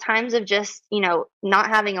in those times of just, not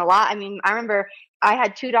having a lot, I mean, I remember I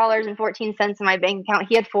had $2.14 in my bank account.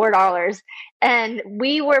 He had $4. And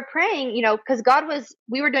we were praying, because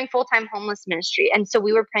we were doing full-time homeless ministry. And so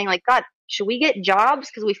we were praying God, should we get jobs?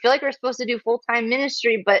 Because we feel like we're supposed to do full-time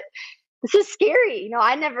ministry, but this is scary.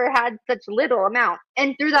 I never had such little amount.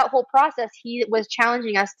 And through that whole process, he was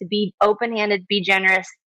challenging us to be open-handed, be generous,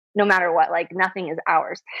 no matter what, nothing is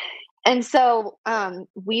ours. And so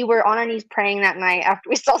we were on our knees praying that night after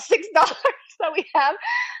we saw $6 that we have,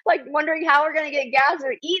 wondering how we're going to get gas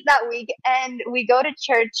or eat that week. And we go to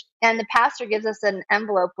church, and the pastor gives us an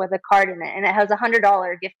envelope with a card in it, and it has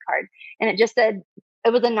 $100 gift card. And it just said,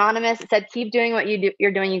 it was anonymous. It said, keep doing what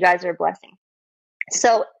you're doing. You guys are a blessing.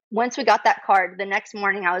 So once we got that card, the next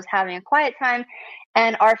morning I was having a quiet time,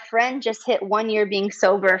 and our friend just hit 1 year being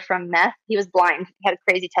sober from meth. He was blind. He had a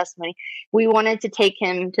crazy testimony. We wanted to take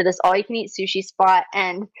him to this all-you-can-eat sushi spot,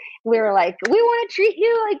 and we were like, we want to treat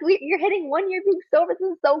you. You're hitting 1 year being sober. This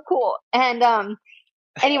is so cool. And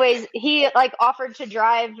anyways, he offered to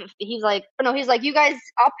drive. He's like, you guys,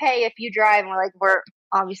 I'll pay if you drive. And we're like, we're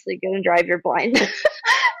obviously going to drive. You're blind.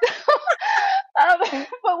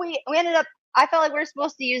 But we ended up, I felt like we were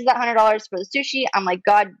supposed to use that $100 for the sushi. I'm like,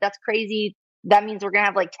 God, that's crazy. That means we're going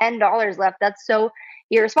to have $10 left. That's so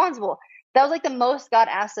irresponsible. That was the most God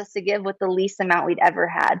asked us to give with the least amount we'd ever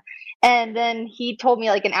had. And then he told me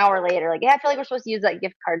an hour later, yeah, I feel like we're supposed to use that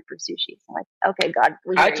gift card for sushi. So I'm like, okay, God.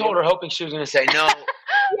 I told her hoping she was going to say no.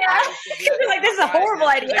 Yeah. This is a horrible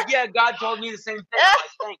idea. Yeah, God told me the same thing.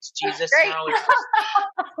 Thanks, Jesus. Great. Now it's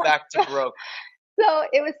back to broke. So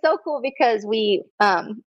it was so cool because we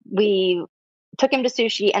took him to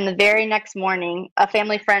sushi, and the very next morning, a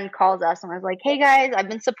family friend calls us and was like, hey guys, I've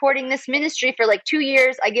been supporting this ministry for 2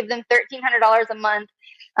 years. I give them $1,300 a month,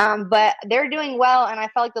 but they're doing well, and I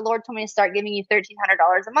felt like the Lord told me to start giving you $1,300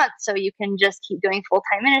 a month so you can just keep doing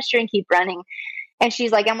full-time ministry and keep running. And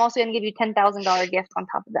she's like, I'm also going to give you $10,000 gift on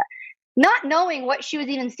top of that. Not knowing what she was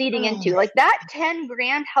even seeding into. That 10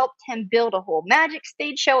 grand helped him build a whole magic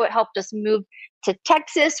stage show. It helped us move to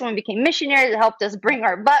Texas when we became missionaries. It helped us bring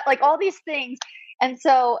our butt, all these things. And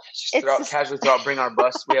so casually bring our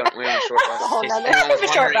bus. We have a short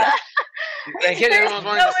bus. Short bus. There's so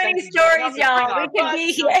many stories, y'all. We can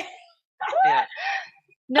be here. Yeah.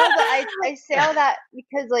 No, but I say all that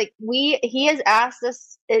because he has asked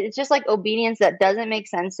us. It's just obedience that doesn't make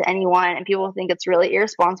sense to anyone, and people think it's really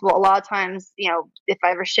irresponsible. A lot of times, if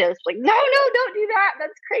I ever share, it's no, don't do that.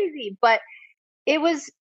 That's crazy. But it was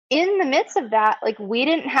in the midst of that, we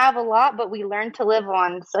didn't have a lot, but we learned to live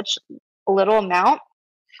on such a little amount,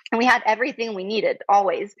 and we had everything we needed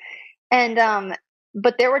always. And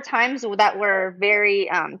but there were times that were very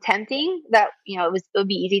tempting. That it would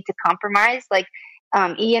be easy to compromise.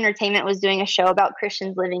 E! Entertainment was doing a show about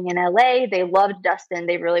Christians living in LA. They loved Dustin.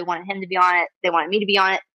 They really wanted him to be on it. They wanted me to be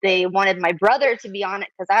on it. They wanted my brother to be on it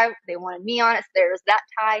because they wanted me on it. So there was that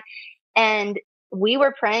tie. And we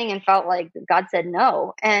were praying and felt like God said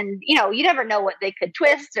no. And, you never know what they could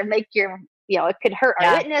twist or make it could hurt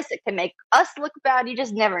our witness. It could make us look bad. You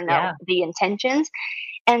just never know the intentions.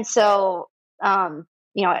 And so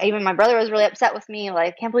Even my brother was really upset with me.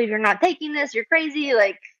 Like, can't believe you're not taking this. You're crazy.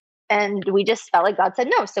 Like, and we just felt like God said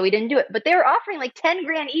no. So we didn't do it, but they were offering like 10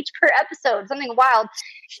 grand each per episode, something wild.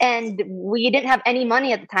 And we didn't have any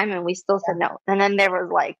money at the time and we still said no. And then there was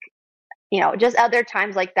like, just other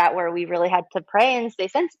times like that where we really had to pray and stay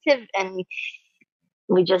sensitive, and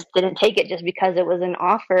we just didn't take it just because it was an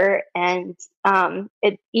offer. And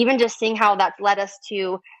it even just seeing how that's led us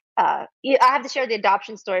to I have to share the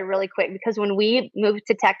adoption story really quick, because when we moved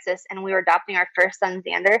to Texas and we were adopting our first son,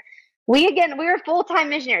 Xander, we were full-time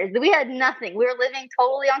missionaries. We had nothing. We were living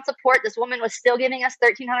totally on support. This woman was still giving us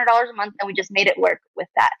 $1,300 a month, and we just made it work with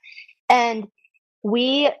that. And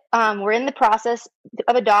we were in the process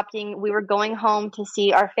of adopting. We were going home to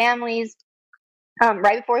see our families.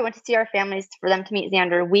 Right before we went to see our families for them to meet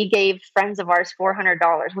Xander, we gave friends of ours $400.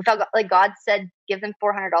 We felt like God said, give them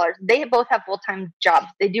 $400. They both have full-time jobs.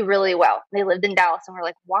 They do really well. They lived in Dallas, and we're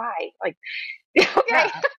like, why? Like,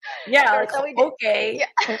 okay. Yeah. So we did, okay.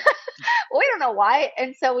 Yeah. Well, we don't know why.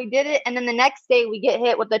 And so we did it. And then the next day we get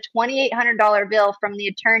hit with a $2,800 bill from the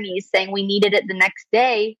attorneys saying we needed it the next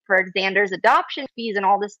day for Xander's adoption fees and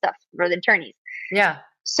all this stuff for the attorneys. Yeah.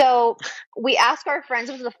 So we asked our friends.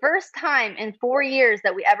 It was the first time in 4 years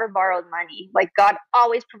that we ever borrowed money. Like, God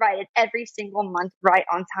always provided every single month right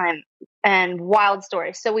on time, and wild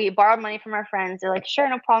stories. So we borrowed money from our friends. They're like, sure,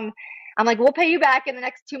 no problem. I'm like, we'll pay you back in the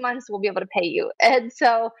next 2 months. We'll be able to pay you. And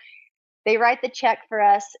so they write the check for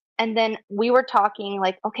us. And then we were talking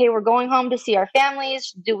like, okay, we're going home to see our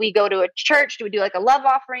families. Do we go to a church? Do we do like a love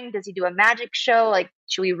offering? Does he do a magic show? Like,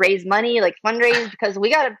 should we raise money, like fundraise? Because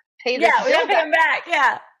we got to pay this. Yeah, we got to pay him back.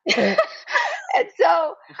 Yeah. And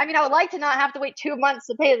so, I mean, I would like to not have to wait 2 months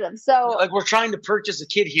to pay them. So, like, we're trying to purchase a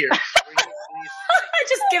kid here.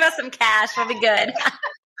 Just give us some cash. We'll be good.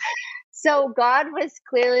 So God was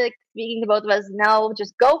clearly like speaking to both of us. No,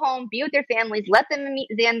 just go home, be with your families, let them meet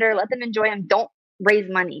Xander, let them enjoy him. Don't raise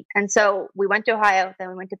money. And so we went to Ohio, then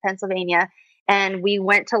we went to Pennsylvania, and we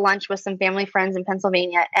went to lunch with some family friends in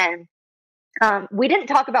Pennsylvania. And we didn't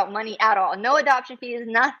talk about money at all. No adoption fees,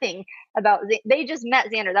 nothing about. They just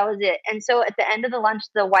met Xander. That was it. And so at the end of the lunch,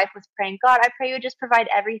 the wife was praying, God, I pray you just provide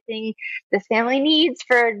everything this family needs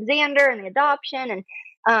for Xander and the adoption.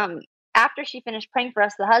 And after she finished praying for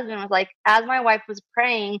us, the husband was like, as my wife was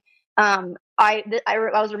praying, I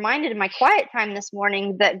was reminded in my quiet time this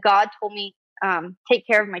morning that God told me, take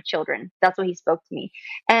care of my children. That's what he spoke to me.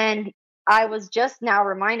 And I was just now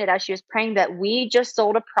reminded as she was praying that we just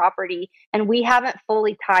sold a property and we haven't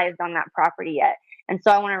fully tithed on that property yet. And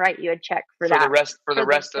so I want to write you a check for that. For the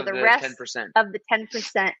rest of the 10%. Of the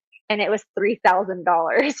 10%. And it was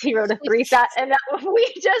 $3,000. He wrote a $3,000, and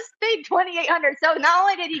we just paid $2,800. So not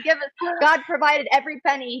only did he give us, God provided every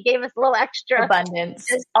penny. He gave us a little extra abundance.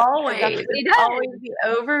 Always the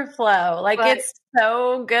overflow. Like, it's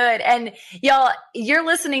so good. And y'all, you're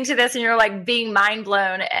listening to this and you're like being mind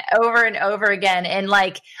blown over and over again. And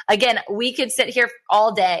like, again, we could sit here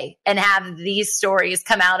all day and have these stories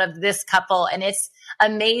come out of this couple, and it's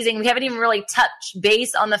amazing. We haven't even really touched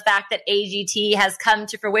base on the fact that AGT has come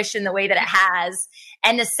to fruition the way that it has,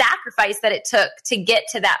 and the sacrifice that it took to get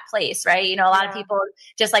to that place, right? You know, a lot of people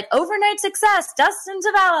just like overnight success, Dustin,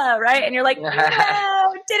 Tavella, right? And you're like, no,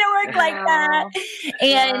 it didn't work like that.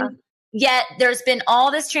 And yet there's been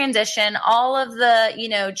all this transition, all of the, you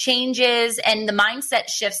know, changes and the mindset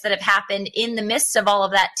shifts that have happened in the midst of all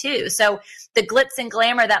of that too. So the glitz and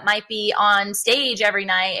glamour that might be on stage every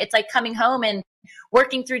night, it's like coming home and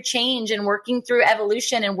working through change and working through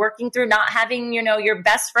evolution and working through not having, you know, your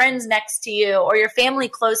best friends next to you or your family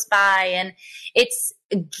close by. And it's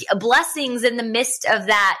blessings in the midst of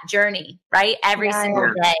that journey, right? Every single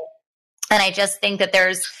day. And I just think that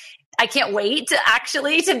I can't wait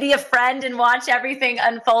to be a friend and watch everything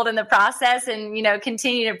unfold in the process and, you know,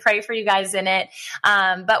 continue to pray for you guys in it.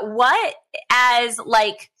 But what as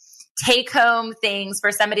like take home things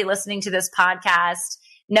for somebody listening to this podcast,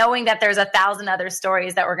 knowing that there's 1,000 other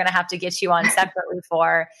stories that we're going to have to get you on separately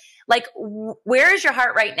for, like, where is your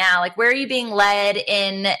heart right now? Like, where are you being led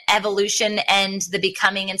in evolution and the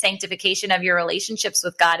becoming and sanctification of your relationships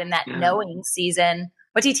with God in that knowing season?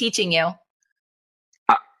 What's he teaching you?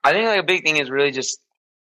 I think like a big thing is really just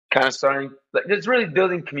kind of starting, it's really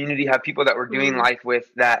building community, have people that we're doing life with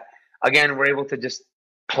that, again, we're able to just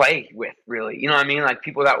play with, really. You know what I mean? Like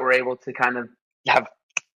people that we're able to kind of have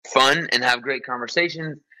fun and have great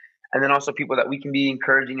conversations. And then also people that we can be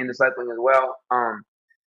encouraging and discipling as well.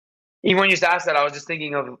 Even when you just asked that, I was just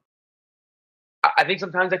thinking of, I think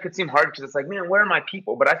sometimes that could seem hard because it's like, man, where are my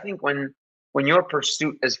people? But I think when your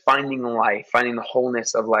pursuit is finding life, finding the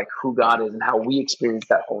wholeness of like who God is and how we experience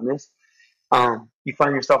that wholeness, you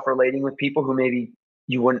find yourself relating with people who maybe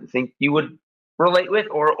you wouldn't think you would relate with,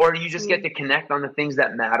 or you just get to connect on the things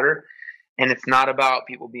that matter. And it's not about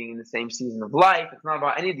people being in the same season of life. It's not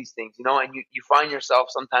about any of these things, and you find yourself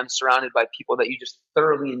sometimes surrounded by people that you just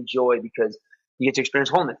thoroughly enjoy because you get to experience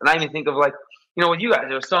wholeness. And I even think of with you guys,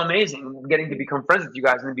 it was so amazing getting to become friends with you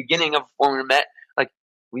guys. In the beginning of when we met,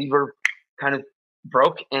 we were kind of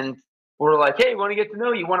broke and we were like, hey, we want to get to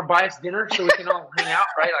know you. Want to buy us dinner so we can all hang out,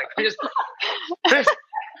 right?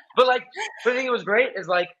 But the thing that was great is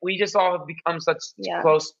we just all have become such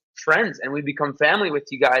close friends, and we become family with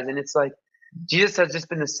you guys. And it's Jesus has just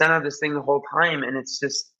been the center of this thing the whole time. And it's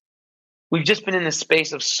just, we've just been in this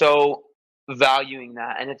space of so valuing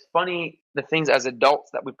that. And it's funny, the things as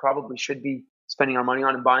adults that we probably should be spending our money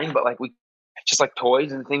on and buying, but we just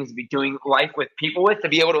toys and things to be doing life with people with, to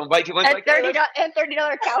be able to invite people in. And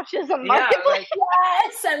 $30 couches on Marketplace.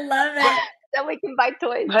 Yes, I love it. That we can buy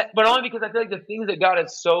toys. But only because I feel the things that God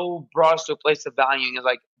has so brought us to a place of valuing is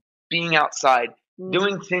being outside,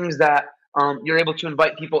 doing things that you're able to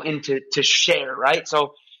invite people in to share, right?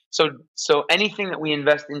 So anything that we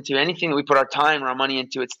invest into, anything that we put our time or our money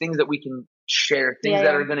into, it's things that we can share, things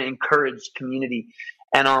that are going to encourage community.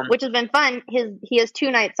 And which has been fun. He has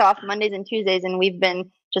 2 nights off, Mondays and Tuesdays, and we've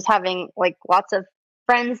been just having lots of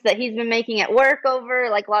friends that he's been making at work over, a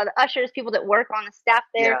lot of the ushers, people that work on the staff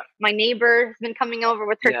there. Yeah. My neighbor has been coming over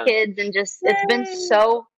with her kids, and just it's been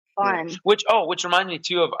so fun. Which reminds me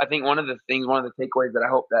too of, I think one of the takeaways that I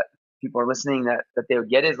hope that people are listening that they would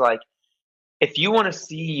get is if you want to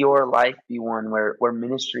see your life be one where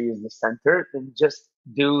ministry is the center, then just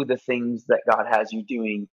do the things that God has you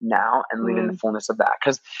doing now and live in the fullness of that.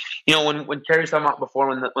 Because, when Kari was talking about before,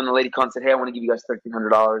 when the lady called and said, hey, I want to give you guys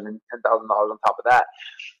 $1,300 and $10,000 on top of that,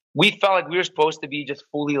 we felt we were supposed to be just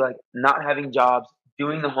fully not having jobs,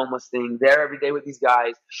 doing the homeless thing, there every day with these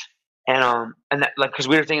guys. And that, because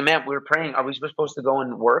we were thinking, man, we were praying, are we supposed to go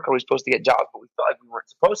and work? Are we supposed to get jobs? But we felt we weren't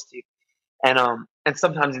supposed to. And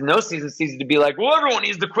sometimes in those seasons, it's easy to be well, everyone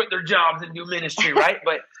needs to quit their jobs and do ministry, right?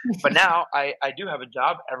 But now I do have a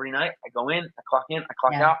job every night. I go in, I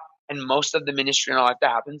clock out, and most of the ministry and all that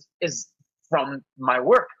happens is from my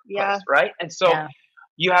work place, right? And so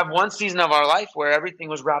you have one season of our life where everything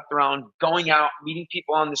was wrapped around going out, meeting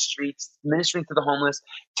people on the streets, ministering to the homeless,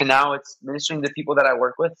 to now it's ministering to the people that I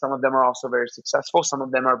work with. Some of them are also very successful. Some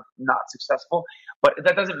of them are not successful, but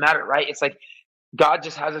that doesn't matter, right? It's God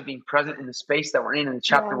just has us being present in the space that we're in the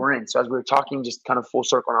chapter we're in. So as we were talking, just kind of full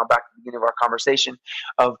circle now back to the beginning of our conversation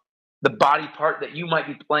of the body part that you might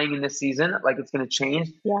be playing in this season, it's going to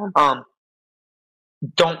change. Yeah.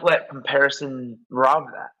 Don't let comparison rob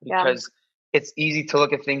that, because it's easy to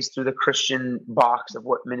look at things through the Christian box of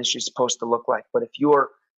what ministry is supposed to look like. But if you're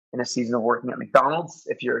in a season of working at McDonald's,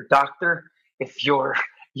 if you're a doctor, if you're,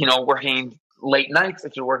 working late nights,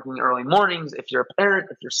 if you're working early mornings, if you're a parent,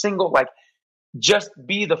 if you're single, just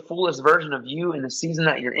be the fullest version of you in the season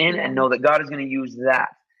that you're in, and know that God is going to use that.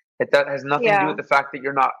 That has nothing to do with the fact that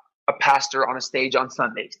you're not a pastor on a stage on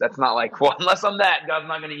Sundays. That's not well, unless I'm that, God's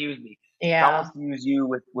not going to use me. Yeah. God wants to use you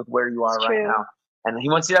with where you are right now. And he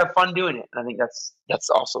wants you to have fun doing it. And I think that's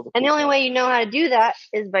also the And the only way you know how to do that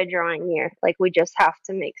is by drawing near. We just have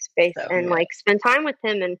to make space and spend time with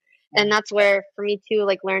him. And that's where, for me too,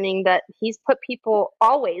 learning that he's put people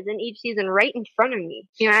always in each season right in front of me.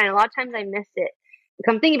 And a lot of times I miss it.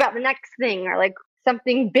 I'm thinking about the next thing or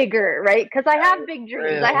something bigger, right? Because I have big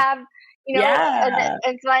dreams. I have,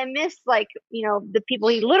 and so I miss the people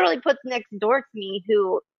he literally puts next door to me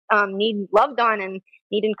who need loved on and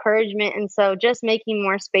need encouragement. And so just making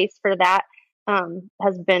more space for that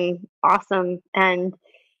has been awesome. And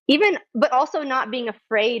but also not being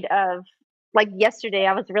afraid of, yesterday,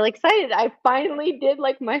 I was really excited. I finally did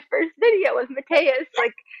my first video with Mateus.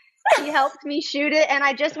 He helped me shoot it. And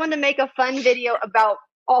I just wanted to make a fun video about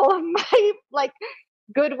all of my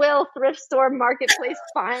Goodwill, thrift store, marketplace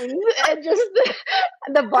finds, and just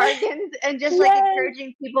the bargains, and just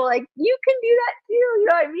encouraging people you can do that too. You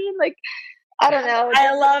know what I mean? I don't know.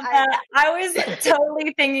 I love that. I was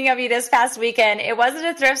totally thinking of you this past weekend. It wasn't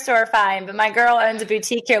a thrift store find, but my girl owns a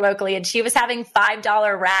boutique here locally, and she was having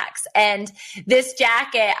 $5 racks. And this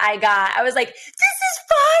jacket I was like, this is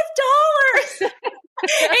 $5.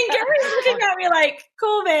 And Gary's looking at me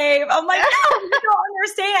cool, babe. I'm no, you don't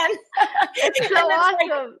understand. It's so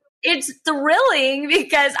awesome. It's thrilling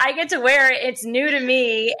because I get to wear it. It's new to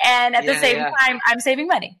me. And at the same time, I'm saving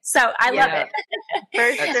money. So I love it.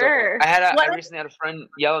 For sure. I recently had a friend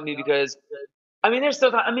yell at me because, there's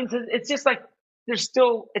still, it's just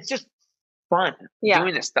it's just fun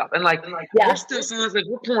doing this stuff. And we're still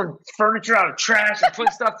we're pulling furniture out of trash and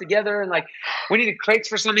putting stuff together. And we needed crates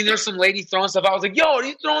for something. There's some lady throwing stuff out. I was like, yo, are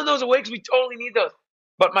you throwing those away? Because we totally need those.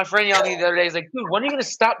 But my friend yelled at me the other day. He's like, dude, when are you going to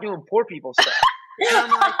stop doing poor people stuff?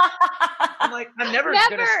 And I'm never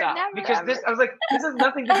going to stop. Because this, I was like, this is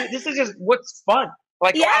nothing to do. This is just what's fun.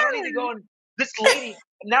 Like, I don't need to go and this lady,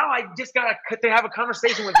 now I just got to have a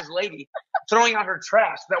conversation with this lady throwing out her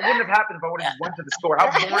trash. That wouldn't have happened if I would have just went to the store.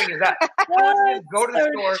 How boring is that? Just go to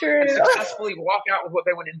the store and successfully walk out with what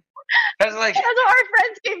they went in for. That's like, that's what our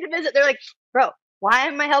friends came to visit. They're like, bro, why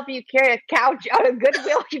am I helping you carry a couch out of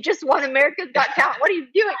Goodwill? You just won America's Got Talent. What are you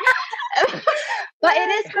doing? But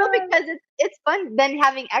it is cool because it's fun then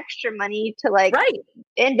having extra money to like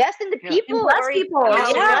invest into people or people.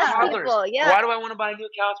 Yeah. Why do I want to buy new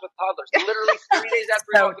couch with toddlers? Literally 3 days after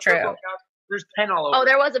we bought the couch, there's pen all over. Oh,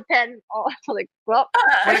 there was a pen. Oh, like, well,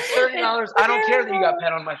 when it's $30, I don't care that you got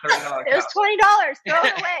pen on my $30 couch. It was $20. Throw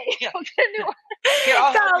it away. Go get a new one.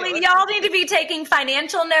 Golly, y'all need to be taking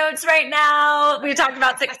financial notes right now. We talked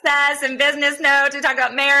about success and business notes. We talked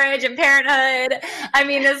about marriage and parenthood. I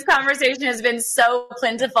mean, this conversation has been so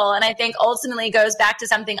plentiful. And I think ultimately goes back to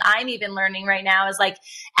something I'm even learning right now is like,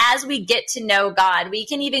 as we get to know God, we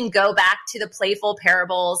can even go back to the playful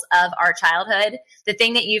parables of our childhood. The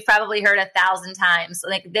thing that you've probably heard 1,000 times.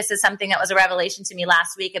 Like this is something that was a revelation to me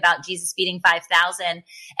last week about Jesus feeding 5,000.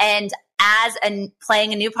 And as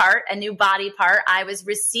playing a new part, a new body part, I was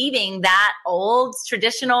receiving that old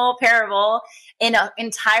traditional parable in an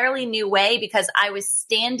entirely new way because I was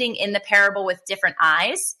standing in the parable with different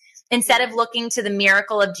eyes instead of looking to the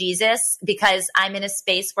miracle of Jesus, because I'm in a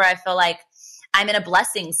space where I feel like I'm in a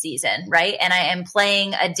blessing season, right? And I am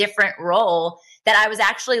playing a different role, that I was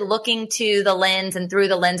actually looking to the lens and through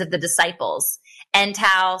the lens of the disciples and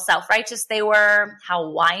how self-righteous they were, how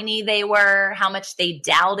whiny they were, how much they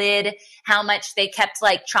doubted, how much they kept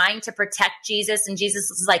like trying to protect Jesus. And Jesus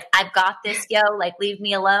was like, I've got this, yo, like, leave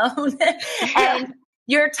me alone. And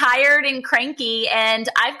you're tired and cranky and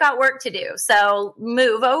I've got work to do. So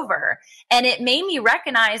move over. And it made me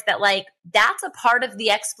recognize that like, that's a part of the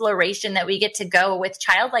exploration that we get to go with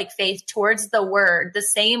childlike faith towards the word, the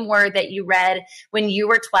same word that you read when you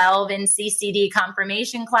were 12 in CCD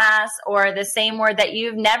confirmation class, or the same word that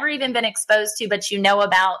you've never even been exposed to, but you know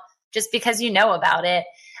about just because you know about it.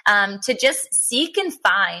 To just seek and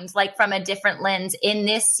find, like from a different lens in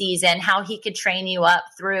this season, how he could train you up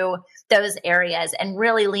through those areas and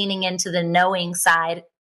really leaning into the knowing side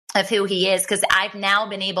of who he is. Because I've now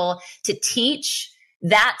been able to teach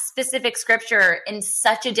that specific scripture in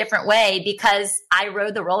such a different way because I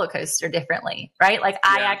rode the roller coaster differently, right? Like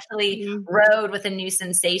I actually rode with a new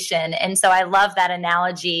sensation. And so I love that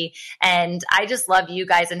analogy. And I just love you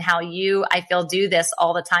guys and how you, I feel, do this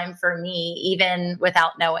all the time for me, even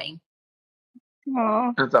without knowing.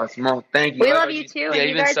 Aww. That's awesome. Well, thank you. We love you too. Yeah, and you've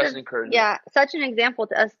you been guys such have, an encouragement. Yeah, such an example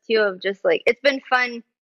to us too of just like, it's been fun.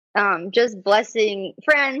 Just blessing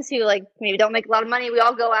friends who like maybe don't make a lot of money. We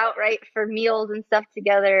all go out, right, for meals and stuff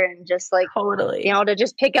together, and just like totally, you know, to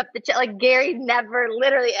just pick up the like Gary never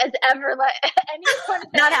literally has ever let anyone.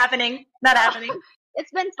 Not happening.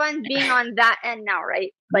 It's been fun being on that end now,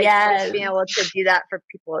 right? Like yes. being able to do that for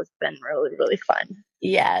people has been really, really fun.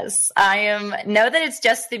 Yes, know that it's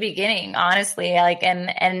just the beginning, honestly. Like,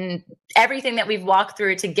 and everything that we've walked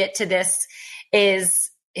through to get to this is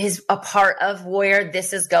a part of where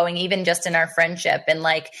this is going, even just in our friendship. And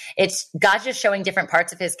like, it's God's just showing different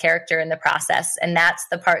parts of his character in the process. And that's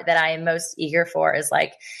the part that I am most eager for, is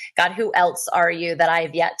like, God, who else are you that I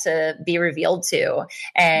have yet to be revealed to?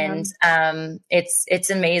 And, it's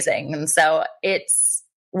amazing. And so it's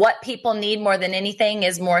what people need more than anything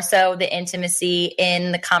is more so the intimacy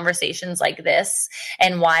in the conversations like this.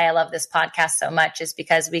 And why I love this podcast so much is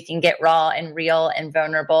because we can get raw and real and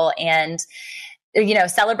vulnerable and, you know,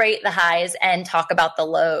 celebrate the highs and talk about the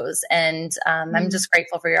lows. And I'm just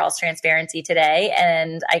grateful for your all's transparency today.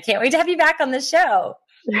 And I can't wait to have you back on the show.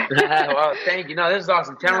 Well, thank you. No, this is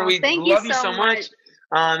awesome. Tamara, we love you so much.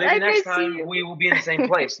 Maybe next time we will be in the same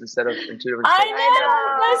place instead of in two different places.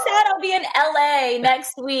 I said I'll be in LA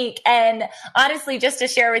next week. And honestly, just to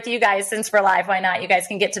share with you guys, since we're live, why not? You guys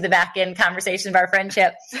can get to the back end conversation of our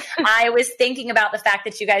friendship. I was thinking about the fact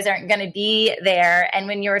that you guys aren't going to be there. And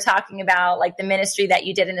when you were talking about like the ministry that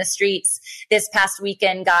you did in the streets this past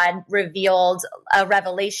weekend, God revealed a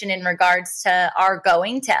revelation in regards to our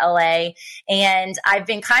going to LA. And I've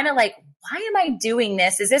been kind of like, why am I doing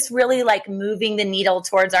this? Is this really like moving the needle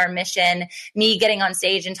towards our mission? Me getting on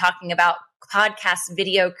stage and talking about podcast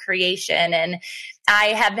video creation. And I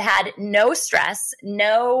have had no stress,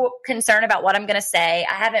 no concern about what I'm going to say.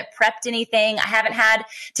 I haven't prepped anything. I haven't had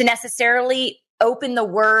to necessarily open the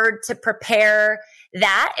word to prepare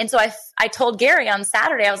that. And so I told Gary on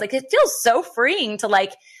Saturday, I was like, it feels so freeing to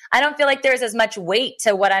like, I don't feel like there's as much weight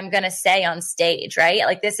to what I'm going to say on stage, right?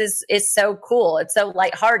 Like this is so cool. It's so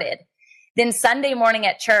lighthearted. Then Sunday morning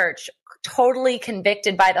at church, totally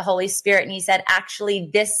convicted by the Holy Spirit. And he said, actually,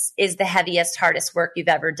 this is the heaviest, hardest work you've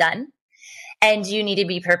ever done. And you need to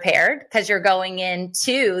be prepared because you're going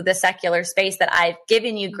into the secular space that I've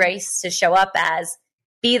given you grace to show up as.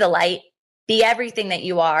 Be the light, be everything that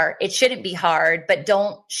you are. It shouldn't be hard, but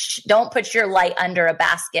don't put your light under a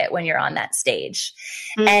basket when you're on that stage.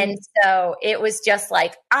 Mm-hmm. And so it was just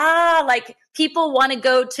like, like people want to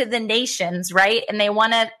go to the nations, right? And they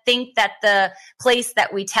want to think that the place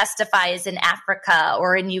that we testify is in Africa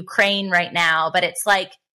or in Ukraine right now, but it's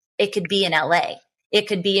like, it could be in LA. It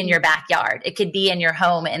could be in your backyard. It could be in your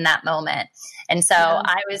home in that moment. And so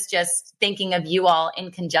I was just thinking of you all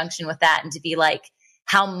in conjunction with that and to be like,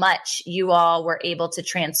 how much you all were able to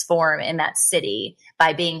transform in that city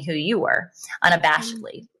by being who you were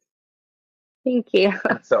unabashedly. Thank you.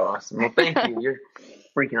 That's so awesome. Well, thank you. You're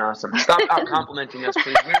freaking awesome. Stop out complimenting us,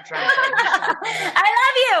 please. We're trying to I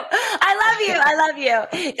love you.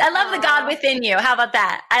 I love the God within you. How about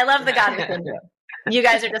that? I love the God within you. You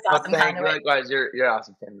guys are just awesome. Well, likewise, you're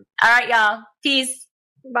awesome, Tammy. All right, y'all. Peace.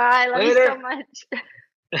 Bye. Love you so much.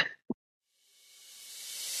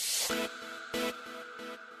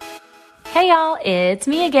 Hey y'all, it's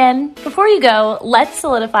me again. Before you go, let's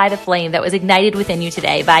solidify the flame that was ignited within you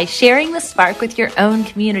today by sharing the spark with your own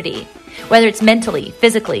community. Whether it's mentally,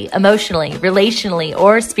 physically, emotionally, relationally,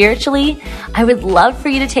 or spiritually, I would love for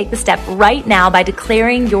you to take the step right now by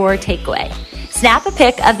declaring your takeaway. Snap a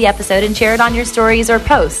pic of the episode and share it on your stories or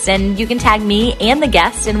posts, and you can tag me and the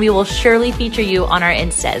guest, and we will surely feature you on our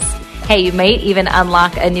Instas. Hey, you might even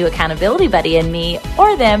unlock a new accountability buddy in me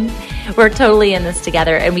or them. We're totally in this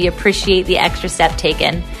together, and we appreciate the extra step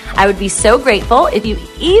taken. I would be so grateful if you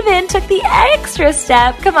even took the extra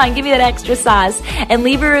step. Come on, give me that extra sauce and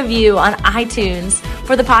leave a review on iTunes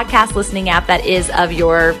for the podcast listening app that is of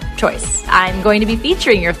your choice. I'm going to be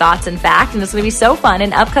featuring your thoughts, in fact, and it's going to be so fun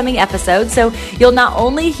in upcoming episodes. So you'll not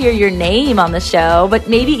only hear your name on the show, but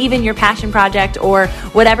maybe even your passion project or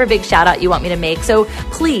whatever big shout out you want me to make. So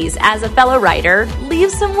please, as a fellow writer,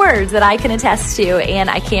 leave some words that I can attest to, and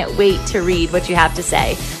I can't wait to read what you have to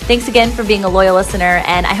say. Thanks again for being a loyal listener,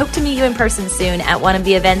 and I hope to meet you in person soon at one of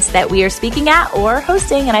the events that we are speaking at or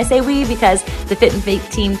hosting. And I say we because the Fit and Faith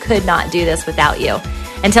team could not do this without you.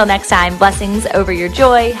 Until next time, blessings over your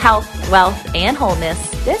joy, health, wealth, and wholeness.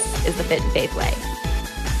 This is the Fit and Faith way.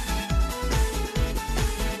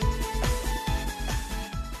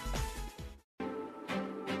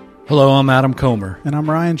 Hello, I'm Adam Comer. And I'm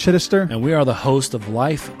Ryan Chittister. And we are the host of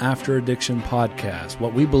Life After Addiction podcast.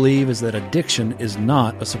 What we believe is that addiction is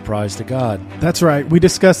not a surprise to God. That's right. We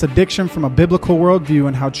discuss addiction from a biblical worldview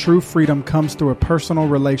and how true freedom comes through a personal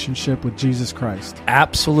relationship with Jesus Christ.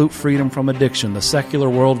 Absolute freedom from addiction. The secular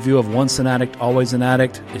worldview of once an addict, always an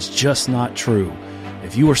addict is just not true.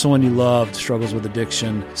 If you or someone you loved struggles with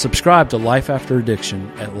addiction, subscribe to Life After Addiction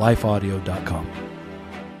at lifeaudio.com.